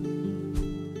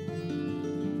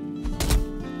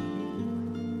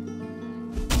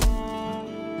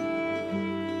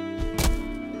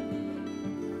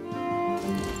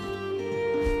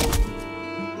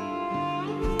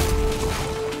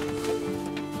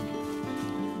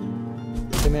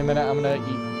 Give me a minute, I'm gonna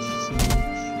eat some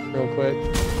real quick.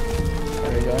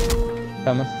 There we go.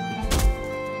 Coming.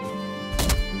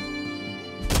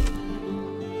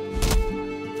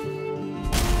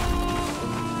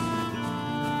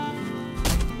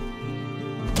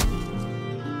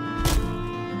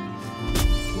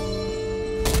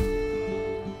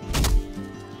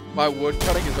 My wood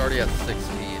cutting is already at 16.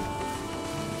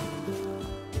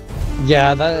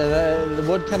 Yeah, the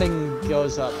wood cutting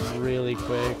goes up really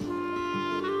quick.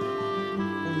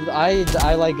 I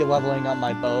like leveling up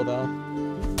my bow though.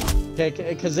 Okay,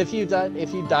 because if you died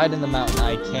in the mountain,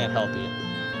 I can't help you.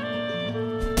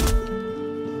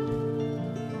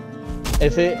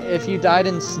 If you died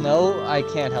in snow, I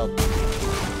can't help you.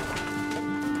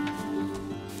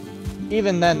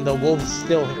 Even then, the wolves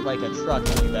still hit like a truck,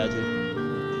 Honey Badger.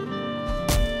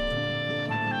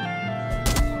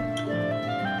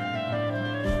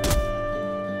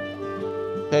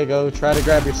 Okay, go try to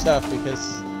grab your stuff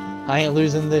because I ain't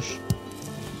losing this.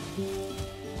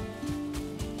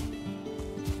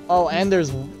 Oh, and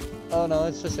there's Oh no,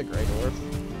 it's just a Grey Dwarf.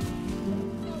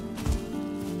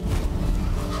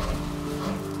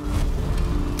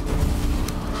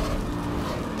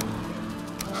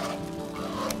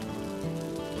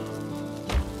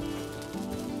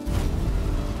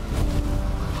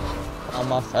 Oh,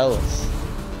 my fellas.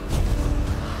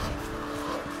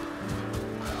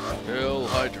 Hail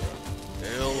Hydra.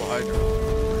 Hail Hydra.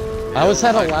 I always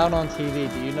Hail had it Hydra. loud on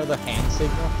TV. Do you know the hand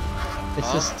signal?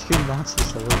 It's just two Nazi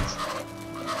swords.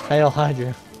 Hail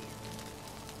Hydra.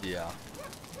 Yeah.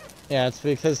 Yeah, it's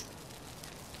because...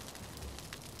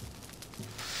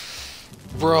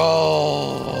 Bro,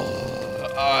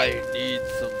 I need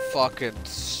some fucking...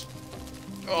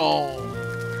 Oh.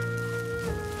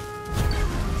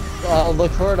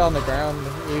 look for it on the ground.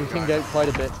 You can get quite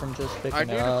a bit from just I picking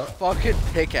need it a up. fucking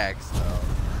pickaxe, though.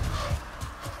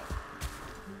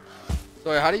 So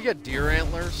wait, how do you get deer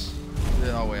antlers?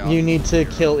 Oh, wait, You need to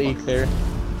kill Ether.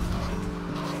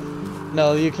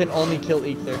 No, you can only kill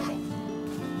Ether.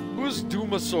 Who's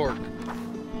Dumasork?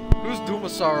 Who's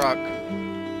Dumasarok?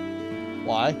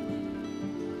 Why?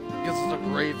 Because there's a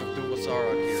grave of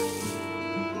Dumasarok here.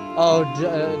 Oh,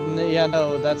 yeah,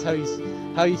 no, that's how you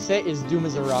say it is Doom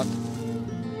as a rock.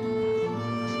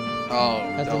 Oh,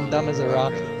 As in dumb as a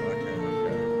rock. Okay.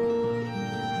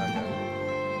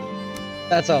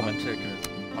 That's Omen.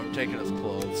 I'm taking his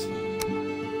clothes.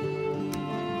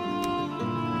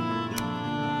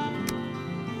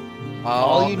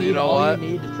 All you need what?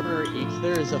 for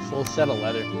Ether is a full set of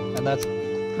leather, and that's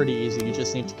pretty easy. You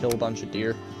just need to kill a bunch of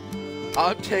deer.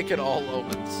 I'm taking all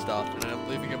Omen's stuff, and I'm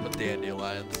leaving him with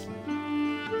dandelions.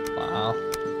 Wow.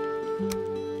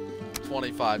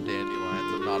 25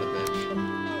 dandelions, I'm not a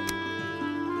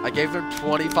bitch. I gave him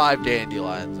 25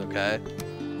 dandelions, okay?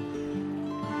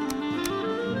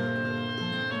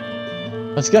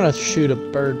 I was gonna shoot a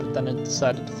bird, but then it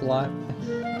decided to fly.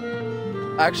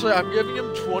 Actually, I'm giving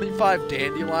him 25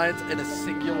 dandelions and a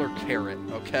singular carrot,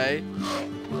 okay?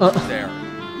 There.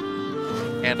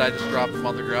 And I just dropped him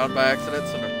on the ground by accident,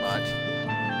 so never mind.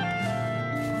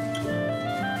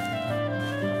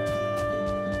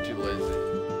 Too lazy.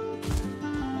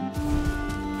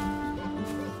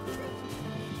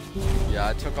 Yeah,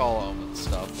 I took all Omen's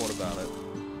stuff. What about it?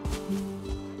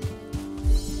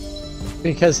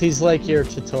 Because he's like your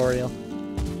tutorial.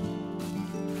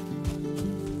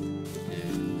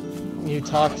 You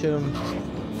talk to him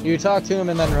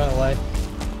and then run away.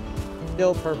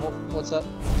 Yo, Purple, what's up?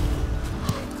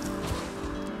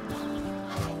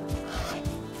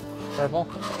 Purple?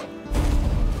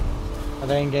 Are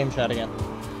they in game chat again?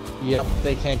 Yep,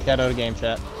 they can't get out of game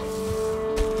chat.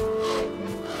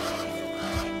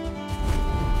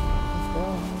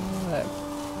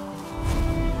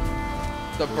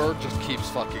 The bird just keeps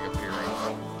fucking appearing.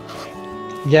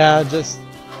 Yeah, just...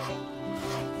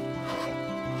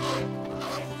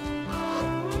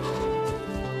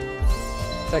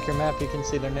 Check your map, you can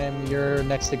see their name. You're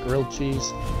next to grilled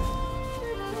cheese.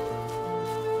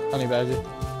 Honey badger.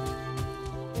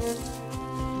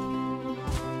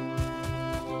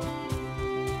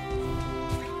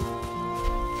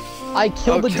 I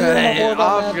killed the deer in the boar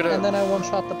on that, and then I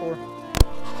one-shot the boar.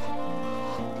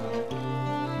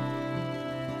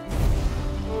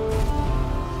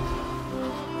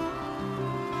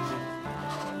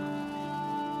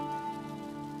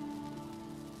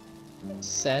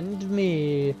 Send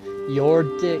me your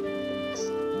dicks,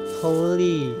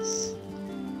 please.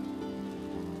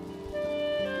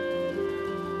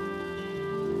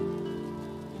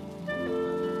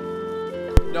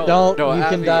 No, Don't, no, you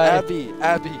Abby, can die.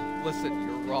 Abby, listen,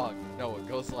 you're wrong. No, it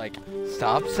goes like,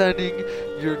 stop sending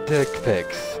your dick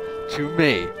pics to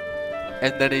me.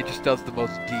 And then he just does the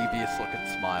most devious looking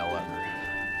smile ever.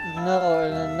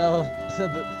 No.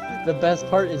 The best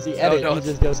part is the edit. No, he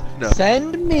just goes, no.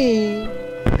 send me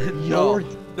your...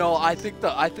 No, I think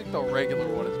the regular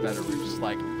one is better. We're just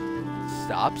like,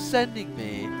 stop sending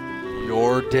me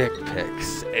your dick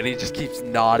pics. And he just keeps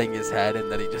nodding his head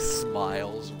and then he just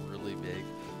smiles really big.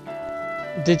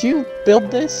 Did you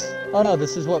build this? Oh no,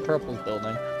 this is what Purple's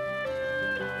building.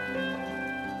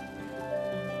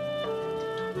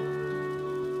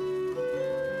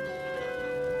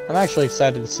 I'm actually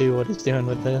excited to see what he's doing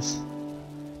with this.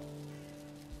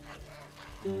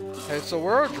 Hey, so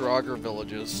where are Draugr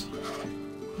villages?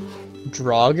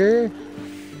 Draugr?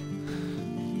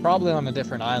 Probably on a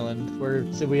different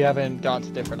island. So we haven't got to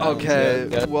different islands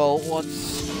yet. Well,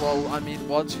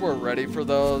 once we're ready for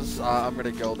those, I'm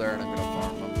gonna go there and I'm gonna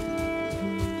farm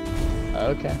them.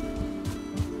 Okay.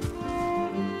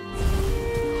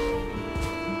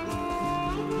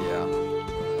 Yeah.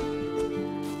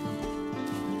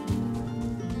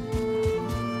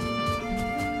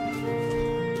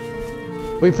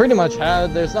 We pretty much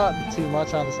have. There's not too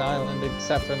much on this island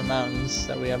except for the mountains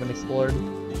that we haven't explored.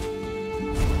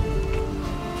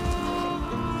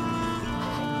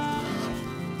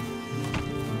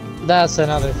 That's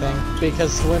another thing,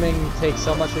 because swimming takes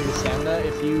so much of your stamina.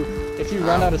 If you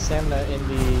run out of stamina in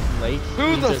the lake,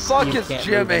 Who the fuck is can't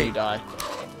Jimmy? move and you die.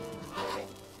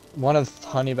 One of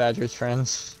Honey Badger's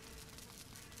friends.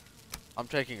 I'm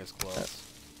taking his clothes.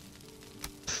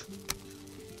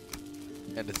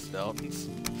 And his stones.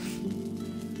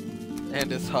 And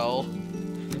his hoe.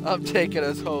 I'm taking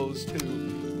his hose too.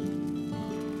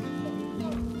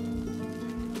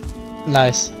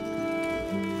 Nice.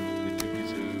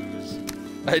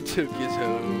 I took his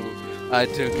hoe. I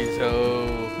took his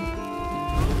hoe.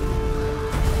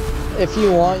 If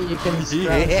you want, you can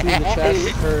scrounge through the chest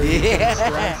for you can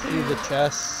scrounge through the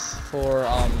chests for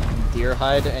deer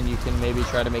hide, and you can maybe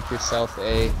try to make yourself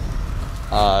a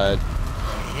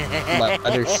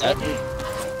leather set.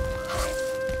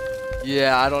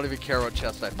 Yeah, I don't even care what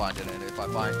chest I find it in. If I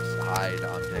find hide,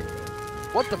 I'm taking it.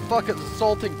 What the fuck is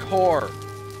assaulting core?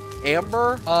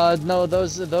 Amber? No,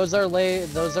 those are way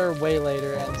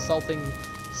later, and salting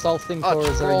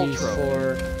cores are used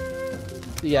for.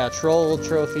 Yeah, troll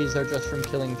trophies are just from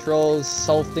killing trolls.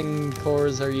 Salting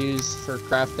cores are used for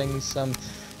crafting some.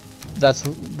 That's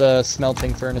the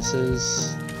smelting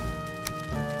furnaces.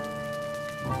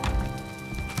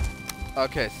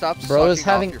 Okay, stop. Bro is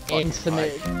sucking having off your fucking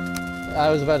intimate. mic.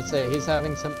 I was about to say he's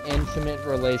having some intimate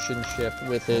relationship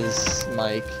with his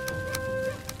mic.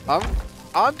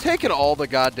 I'm taking all the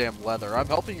goddamn leather. I'm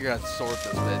helping you guys sort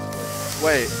this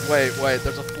basically. Wait.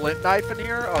 There's a flint knife in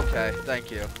here? Okay, thank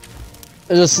you.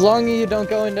 As long as you don't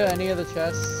go into any of the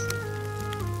chests.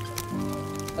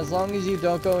 As long as you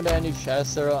don't go into any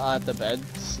chests or at the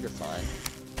beds, you're fine.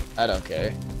 I don't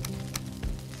care.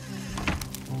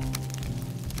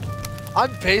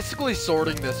 I'm basically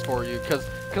sorting this for you, cause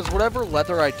whatever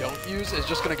leather I don't use is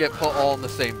just gonna get put all in the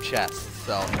same chest,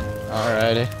 so.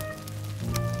 Alrighty.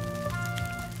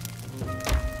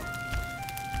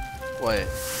 Wait.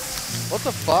 What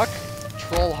the fuck?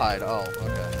 Troll hide, oh,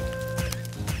 okay.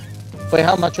 Wait,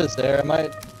 how much is there? I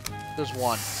might... There's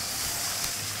one.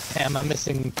 Damn, I'm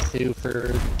missing 2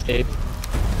 for cape.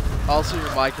 Also,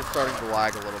 your mic is starting to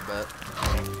lag a little bit.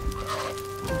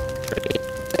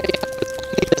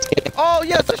 Oh,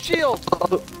 yes, a shield!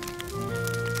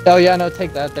 Oh yeah, no,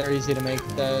 take that. They're easy to make.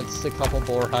 That's a couple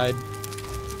boar hide.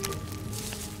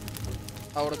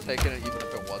 I would have taken it even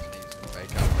if it wasn't easy to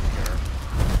make. I wouldn't care.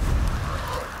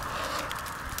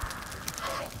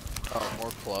 Oh,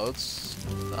 more clothes?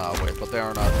 Oh, wait, but they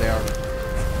are not. They are.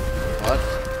 What?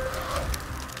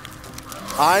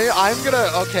 I'm gonna.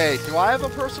 Okay, do I have a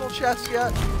personal chest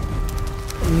yet?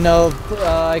 No,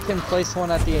 I can place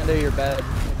one at the end of your bed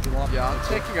if you want. Yeah, I'm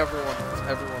taking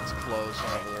everyone's clothes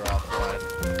whenever they're offline.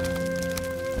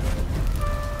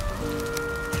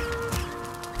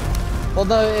 Well,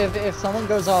 no, if someone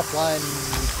goes offline,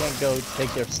 you can't go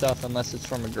take their stuff unless it's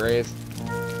from a grave.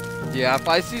 Yeah, if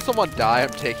I see someone die, I'm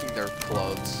taking their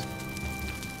clothes.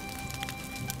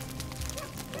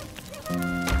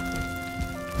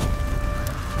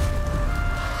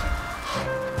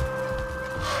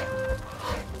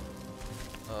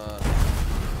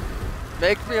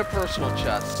 Make me a personal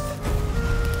chest.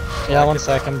 Yeah, one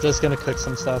sec. I'm just gonna cook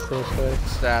some stuff real quick.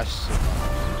 Stash.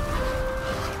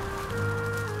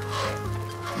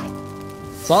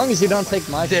 As long as you don't take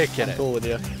my Dick shit, in I'm it. cool with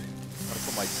you. I'm gonna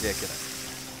put my dick in it.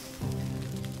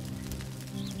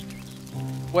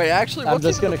 Wait, actually, I'm what's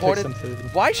just even gonna the point cook in- some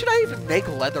food. Why should I even make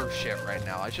leather shit right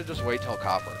now? I should just wait till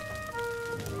copper.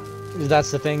 That's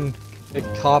the thing. The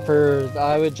copper,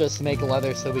 I would just make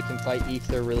leather so we can fight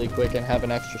ether really quick and have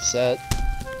an extra set.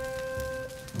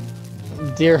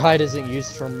 Deer hide isn't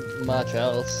used for much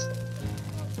else.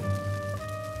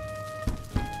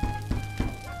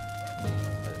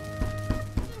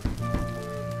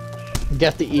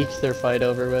 Get the ether fight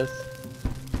over with.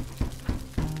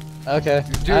 Okay,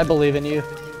 Dude. I believe in you.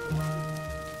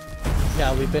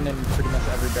 Yeah, we've been in pretty much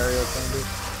every burial chamber.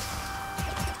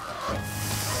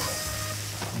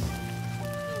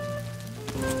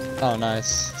 Oh,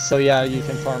 nice. So yeah, you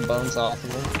can farm bones off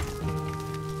of them.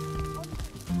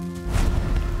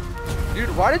 Dude,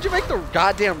 why did you make the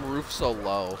goddamn roof so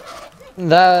low?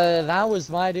 That was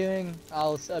my doing.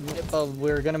 I'll admit, but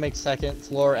we're gonna make second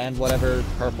floor and whatever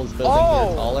purple's building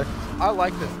here taller. I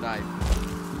like this knife.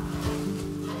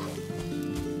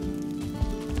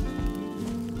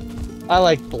 I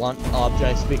like blunt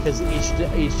objects because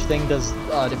each thing does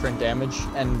different damage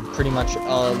and pretty much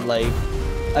like.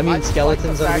 I mean,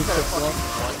 skeletons are weak to blunt.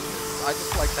 I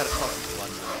just like that it fucking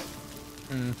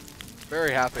blends.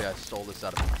 Very happy I stole this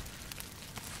out of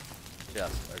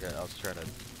Yes. Okay. I was trying to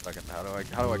fucking. How do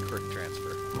I quick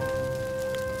transfer?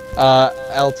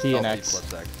 LT and LT X.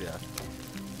 plus X. Yeah.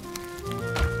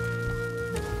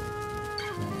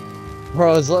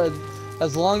 Bro, as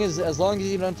long as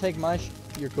you don't take my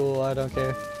you're cool. I don't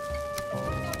care.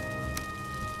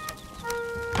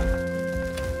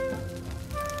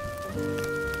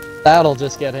 That'll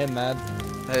just get him mad.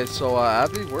 Hey, so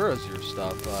Abby, where is your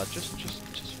stuff? Just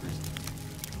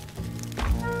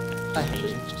I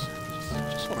hate you.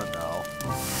 just want to know.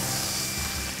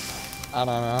 I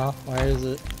don't know. Where is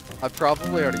it? I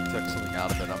probably already took something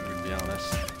out of it. I'm gonna be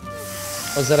honest.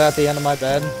 Was it at the end of my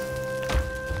bed?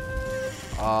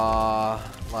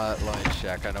 Let me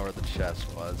check. I know where the chest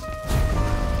was.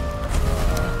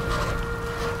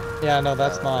 Yeah, no,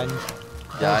 that's mine.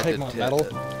 Yeah, Don't take my metal.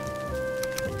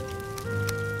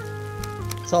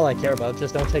 That's all I care about.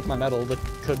 Just don't take my metal. The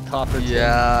cooked copper.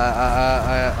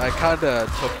 Yeah, I kind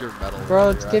of took your metal.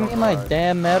 Bro, give me my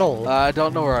damn metal. I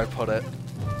don't know where I put it.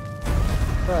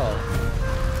 Bro.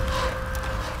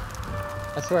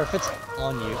 I swear, if it's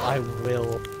on you, I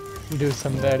will do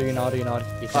some very naughty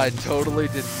things. I totally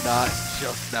did not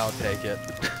just now take it.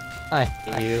 I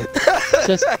hate you.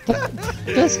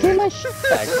 just give my shit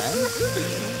back,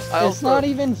 man. It's not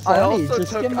even funny.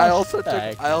 Just give my shit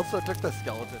back. I also took the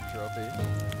skeleton trophy.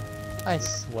 I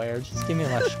swear, just give me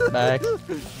my shit back.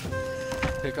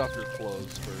 Take off your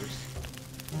clothes first.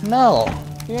 No,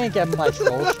 you ain't getting my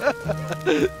trolls.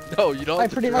 No, you don't. I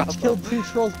pretty much killed 2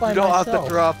 trolls by myself. You don't have to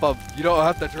drop them. You don't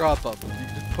have to drop them. You can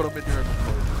just put them in your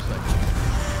inventory for a second.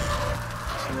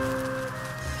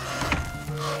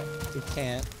 You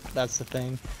can't. That's the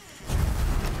thing.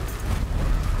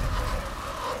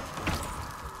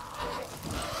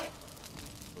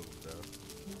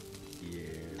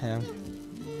 Yeah.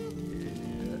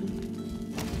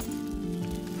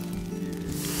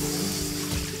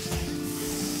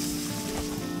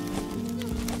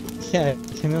 Yeah,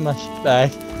 give me my shit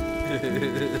back.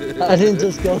 I didn't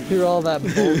just go through all that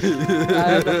bullshit. I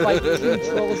had to fight 2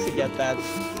 trolls to get that.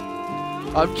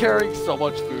 I'm carrying so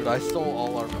much food. I stole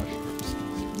all our mushrooms.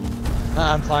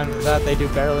 I'm fine with that. They do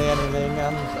barely anything.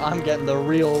 I'm getting the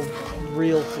real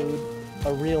food,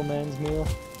 a real man's meal.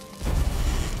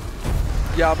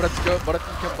 Yeah, but it's good. But if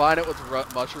you combine it with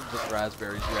mushrooms and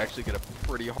raspberries, you actually get a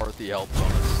pretty healthy health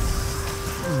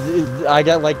bonus. I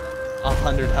get like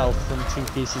 100 health from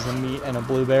 2 pieces of meat and a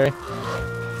blueberry.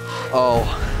 Oh.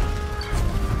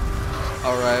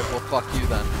 Alright, well fuck you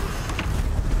then.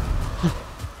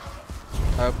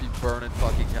 I hope you burn in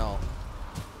fucking hell.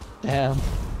 Damn.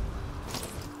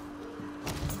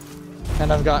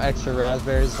 And I've got extra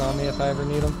raspberries on me if I ever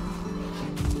need them.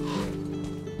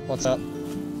 What's up?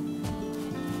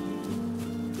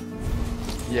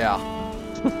 Yeah.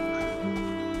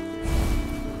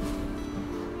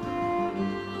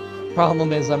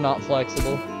 Problem is I'm not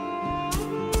flexible.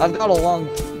 I've got a long,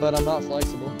 but I'm not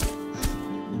flexible.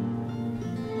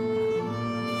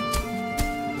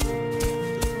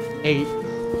 Eight.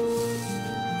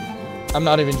 I'm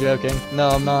not even joking. No,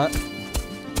 I'm not.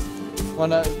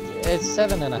 Well, it's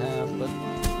 7.5, but...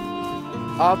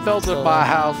 I'm building my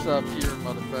house up here,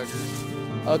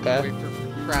 motherfuckers. Okay. Wait for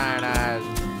crying eyes,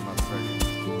 motherfuckers.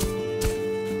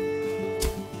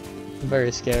 I'm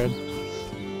very scared.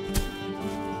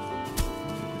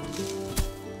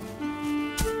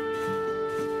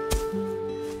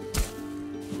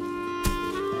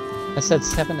 I said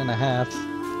 7.5.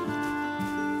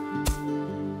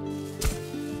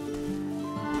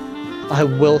 I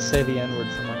will say the N-word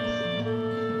for money.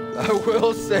 I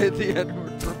will say the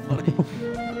N-word for money.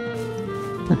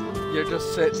 You're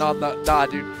just sitting on the... Nah,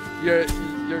 dude. You're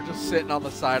just sitting on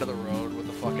the side of the road with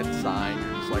a fucking sign.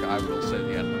 You're just like, I will say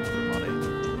the N-word for money.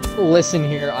 Listen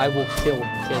here, I will kill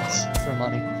kids for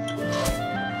money.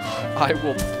 I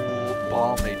will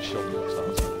bomb a children's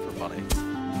hospital for money.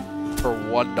 For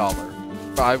 $1.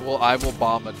 I will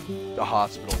bomb a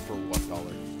hospital for $1.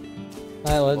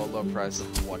 Low price of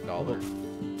 $1.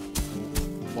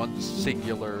 One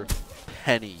singular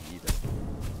penny, even.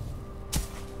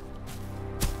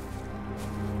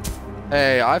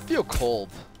 Hey, I feel cold.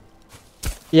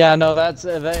 Yeah, no, that's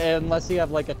unless you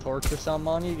have like a torch or something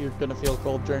on you, you're gonna feel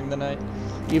cold during the night,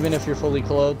 even if you're fully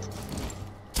clothed.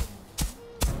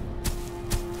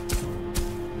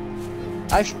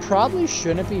 I probably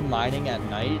shouldn't be mining at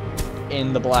night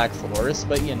in the Black Forest,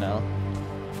 but you know.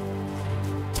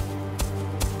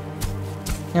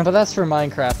 Yeah, but that's for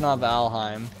Minecraft, not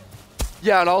Valheim.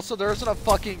 Yeah, and also there isn't a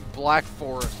fucking Black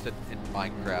Forest in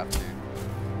Minecraft, dude.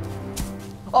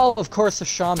 Oh, of course, a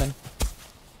shaman.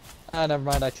 Ah, never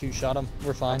mind. I two-shot him.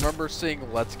 We're I fine. remember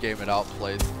seeing Let's Game It Out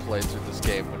play through this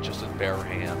game with just his bare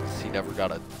hands. He never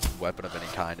got a weapon of any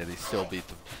kind, and he still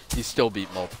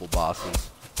beat multiple bosses.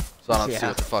 So I don't see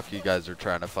what the fuck you guys are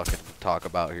trying to fucking talk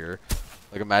about here.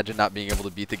 Like, imagine not being able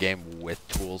to beat the game with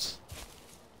tools.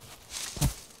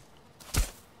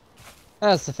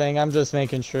 That's the thing. I'm just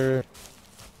making sure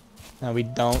that we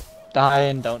don't die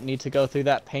and don't need to go through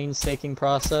that painstaking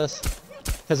process.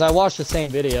 Because I watched the same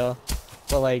video,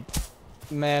 but like,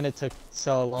 man, it took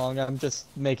so long. I'm just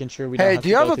making sure we don't have to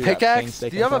go through that painstaking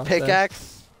process. Do you have a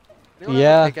pickaxe?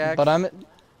 Yeah, but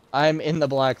I'm in the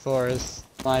Black Forest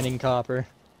mining copper.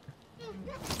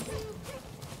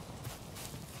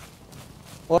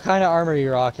 What kind of armor are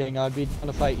you rocking? I'd be trying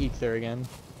to fight Ether again.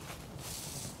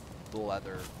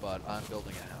 Leather, but I'm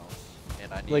building a house,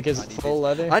 and I need like, is it full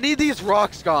leather? I need these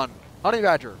rocks gone. Honey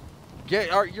Badger,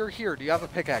 you're here. Do you have a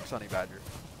pickaxe, Honey Badger?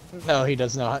 No, he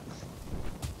does not.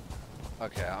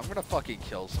 Okay, I'm gonna fucking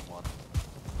kill someone.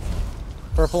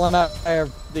 Purple and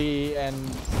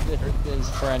his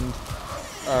friend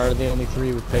are the only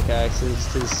three with pickaxes.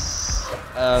 Cause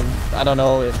I don't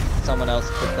know if someone else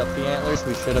picked up the antlers.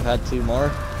 We should have had 2 more.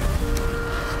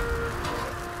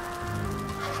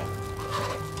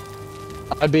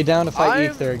 I'd be down to fight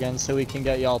Ether again so we can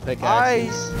get y'all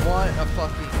pickaxes. I want a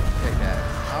fucking pickaxe.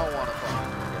 I want a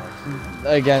fucking pickaxe.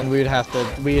 Again, we'd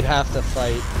have to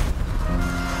fight.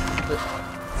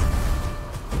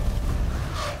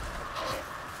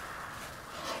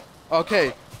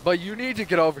 Okay, but you need to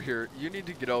get over here. You need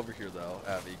to get over here though,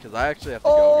 Abby, because I actually have to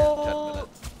go over here in 10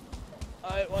 minutes.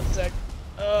 Alright, 1 sec.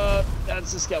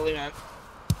 That's the skelly man.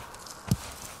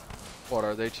 What,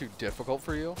 are they too difficult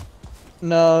for you?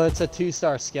 No, it's a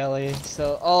 2-star skelly,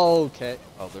 so, okay.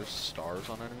 Oh, there's stars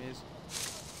on enemies?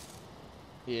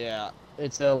 Yeah,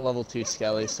 it's a level 2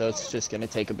 skelly, so it's just gonna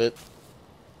take a bit.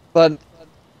 But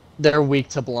they're weak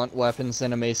to blunt weapons,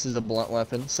 and a mace is a blunt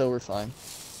weapon, so we're fine.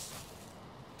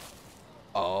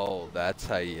 Oh, that's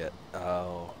how you get,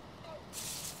 oh.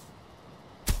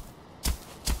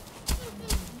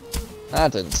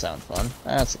 That didn't sound fun.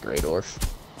 That's a great orf.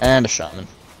 And a shaman.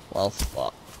 Well,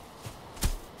 fuck.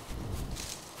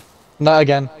 Not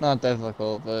again, not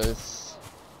difficult, but it's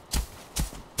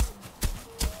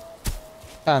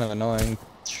kind of annoying.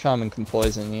 Shaman can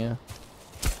poison you.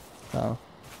 So,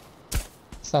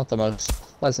 it's not the most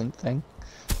pleasant thing.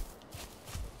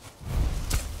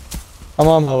 I'm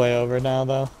on my way over now,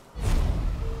 though.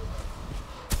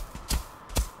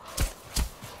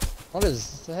 What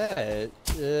is that?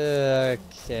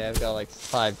 Okay, I've got like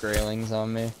 5 graylings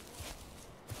on me.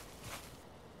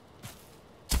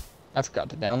 I forgot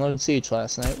to download Siege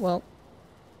last night. Well,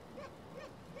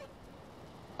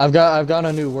 I've got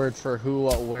a new word for who,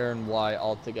 what, where, and why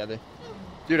all together.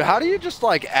 Dude, how do you just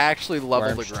like actually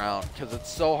level the ground? Because it's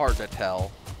so hard to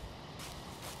tell.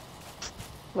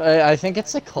 I think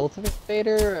it's a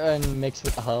cultivator and mixed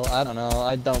with a hoe. I don't know.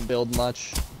 I don't build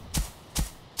much.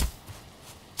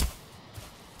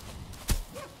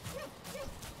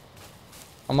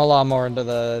 I'm a lot more into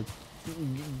the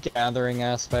gathering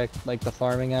aspect, like the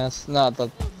farming not the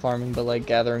farming, but like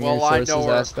gathering resources aspect. Well, I know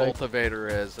where a cultivator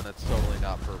is, and it's totally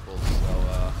not purple, so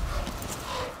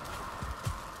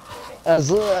as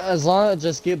long as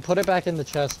just put it back in the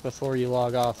chest before you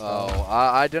log off. Though. Oh,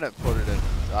 I didn't put it in.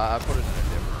 I put it in a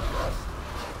different chest.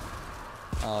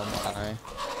 Oh my.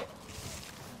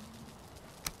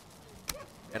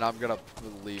 And I'm gonna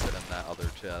leave it in that other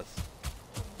chest.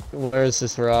 Where is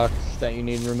this rock that you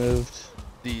need removed?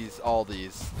 All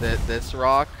these. This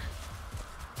rock.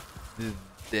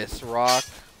 This rock.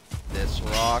 This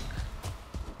rock.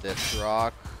 This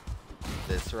rock.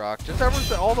 This rock. Just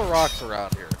everything. All the rocks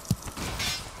around here.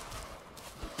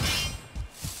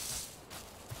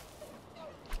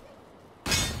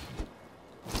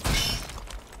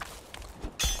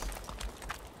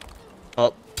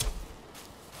 Oh.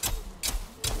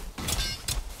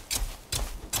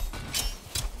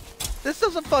 This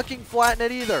doesn't fucking flatten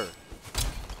it either.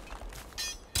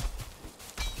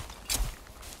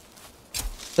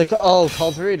 Like, oh,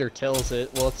 cultivator kills it.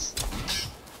 Whoops.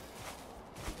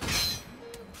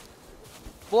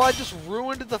 Well, I just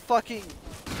ruined the fucking...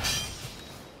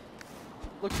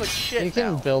 Looks like shit now. You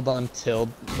can build on tilled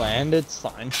land, it's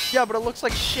fine. Yeah, but it looks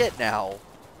like shit now.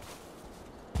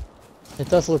 It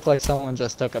does look like someone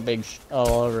just took a big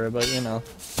all over it, but you know.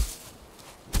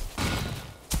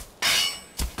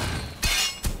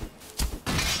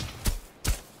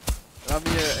 I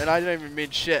mean, and I didn't even mean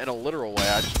shit in a literal way.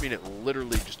 I just mean it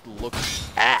literally just looks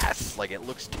ass. Like, it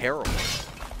looks terrible.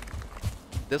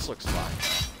 This looks fine.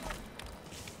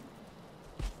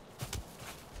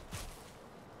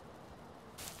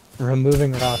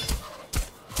 Removing rock.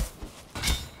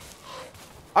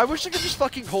 I wish I could just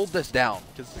fucking hold this down,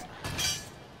 because...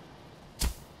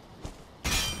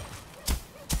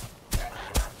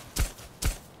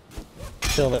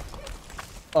 Killed it.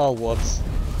 Oh, whoops.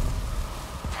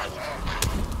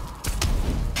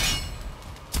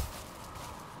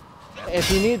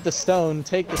 If you need the stone,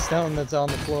 take the stone that's on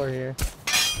the floor here.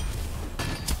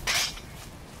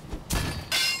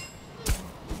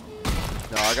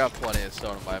 No, I got plenty of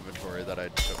stone in my inventory that I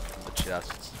took from the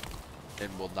chests and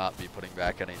will not be putting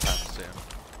back anytime soon.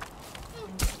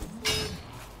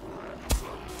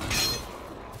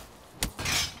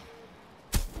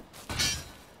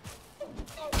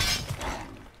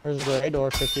 There's the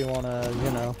dwarf if you wanna,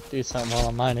 you know, do something while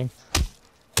I'm mining.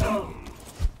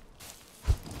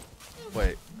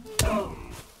 Wait.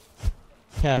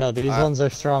 Yeah, no, these ones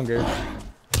are stronger.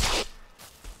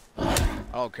 I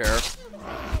don't care.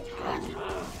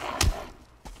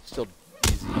 Still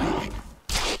easy.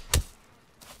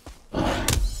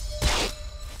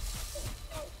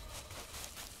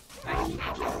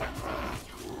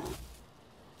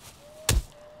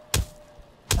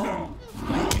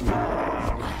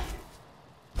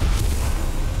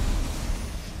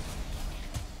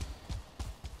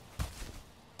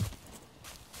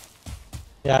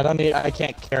 Yeah, I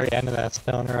can't carry any of that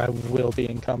stone or I will be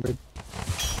encumbered.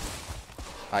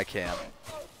 I can.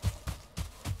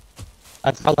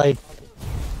 I've got like...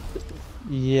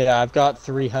 Yeah, I've got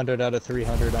 300 out of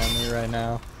 300 on me right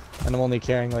now. And I'm only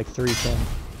carrying like 3 tin.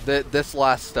 This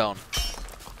last stone.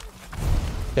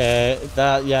 Okay,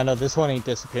 yeah, no, this one ain't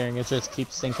disappearing, it just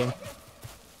keeps sinking.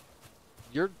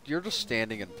 You're just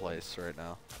standing in place right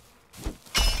now.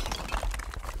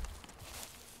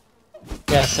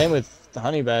 Yeah, same with the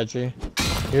honey badger.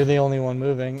 You're the only one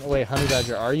moving. Wait, honey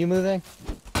badger, are you moving?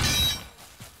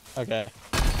 Okay.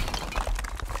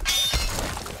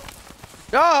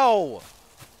 No!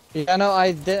 Yeah, no,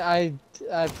 I did. I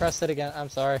pressed it again. I'm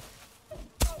sorry.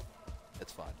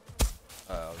 It's fine.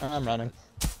 I'm running.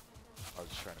 I was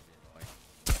just trying to be annoying.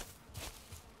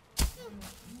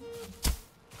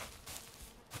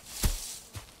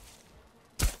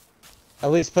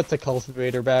 At least put the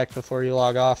cultivator back before you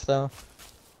log off, though.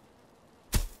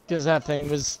 Because that thing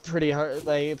was pretty hard,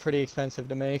 like pretty expensive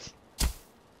to make.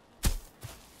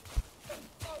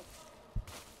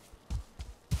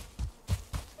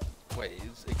 Wait,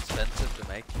 it's expensive to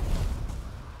make?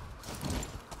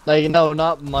 Like, no,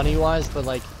 not money-wise, but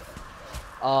like,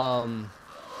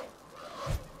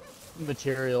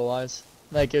 material-wise.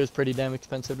 Like, it was pretty damn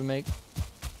expensive to make.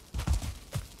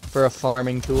 For a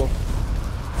farming tool.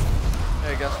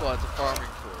 Hey, guess what? It's a farming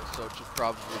tool, so it should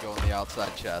probably go in the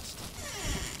outside chest.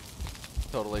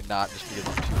 Totally not just because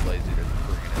I'm too lazy to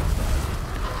bring it inside.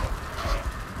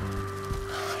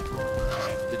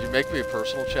 Did you make me a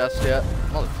personal chest yet?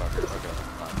 Motherfucker, okay,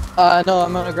 fine. No,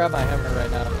 I'm gonna grab my hammer right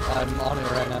now. I'm on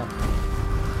it right now.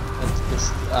 It's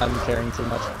just, I'm carrying too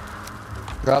much.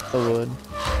 Drop the wood.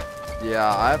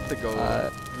 Yeah, I have to go.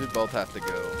 We both have to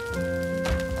go.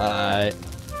 Alright.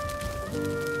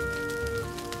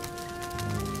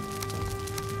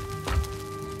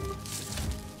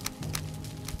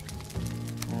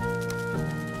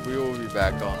 We will be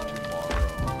back on tomorrow.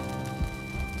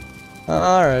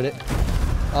 Alrighty.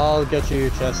 I'll get you your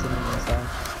chest in the meantime.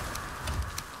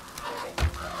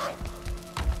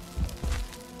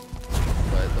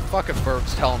 But the fucking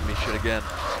bird's telling me shit again.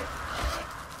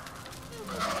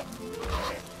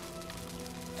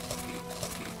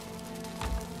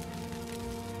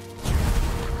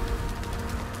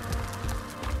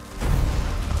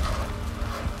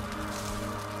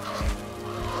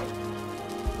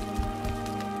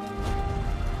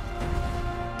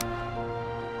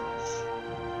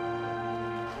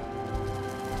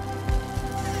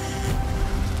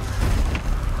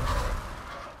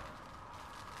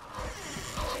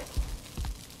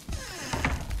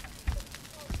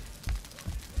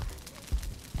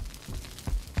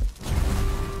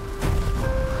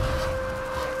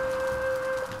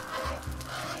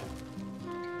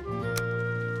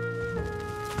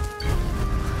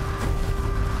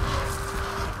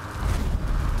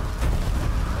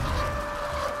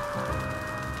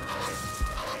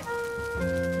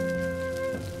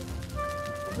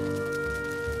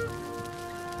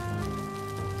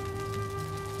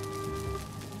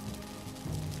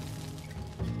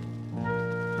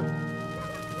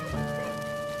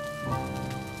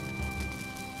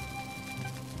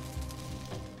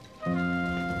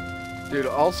 Dude,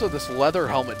 also this leather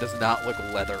helmet does not look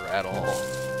leather at all.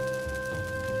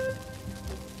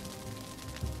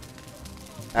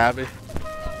 Abby?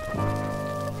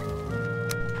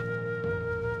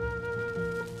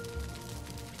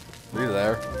 Are you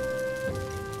there?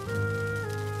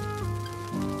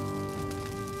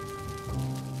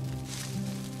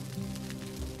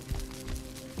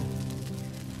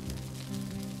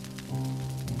 Hey,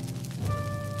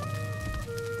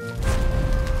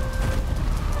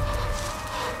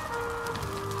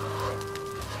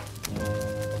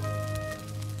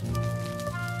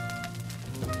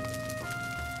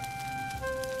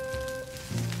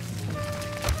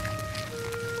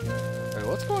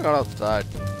 what's going on outside?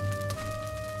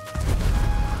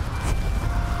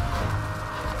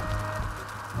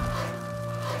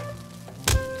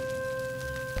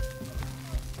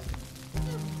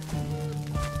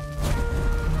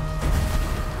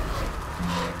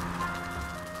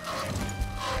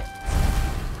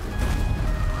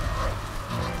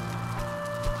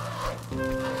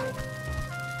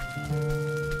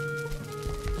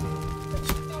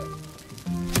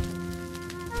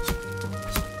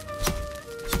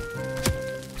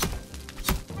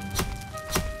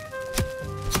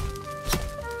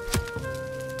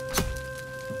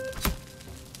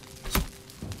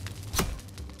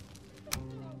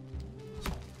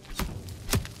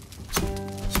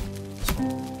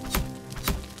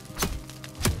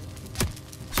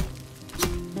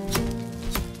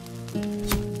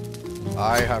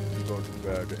 I have to go to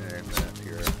bed in a minute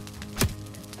here.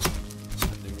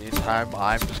 In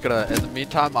the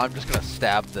meantime, I'm just gonna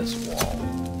stab this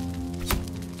wall.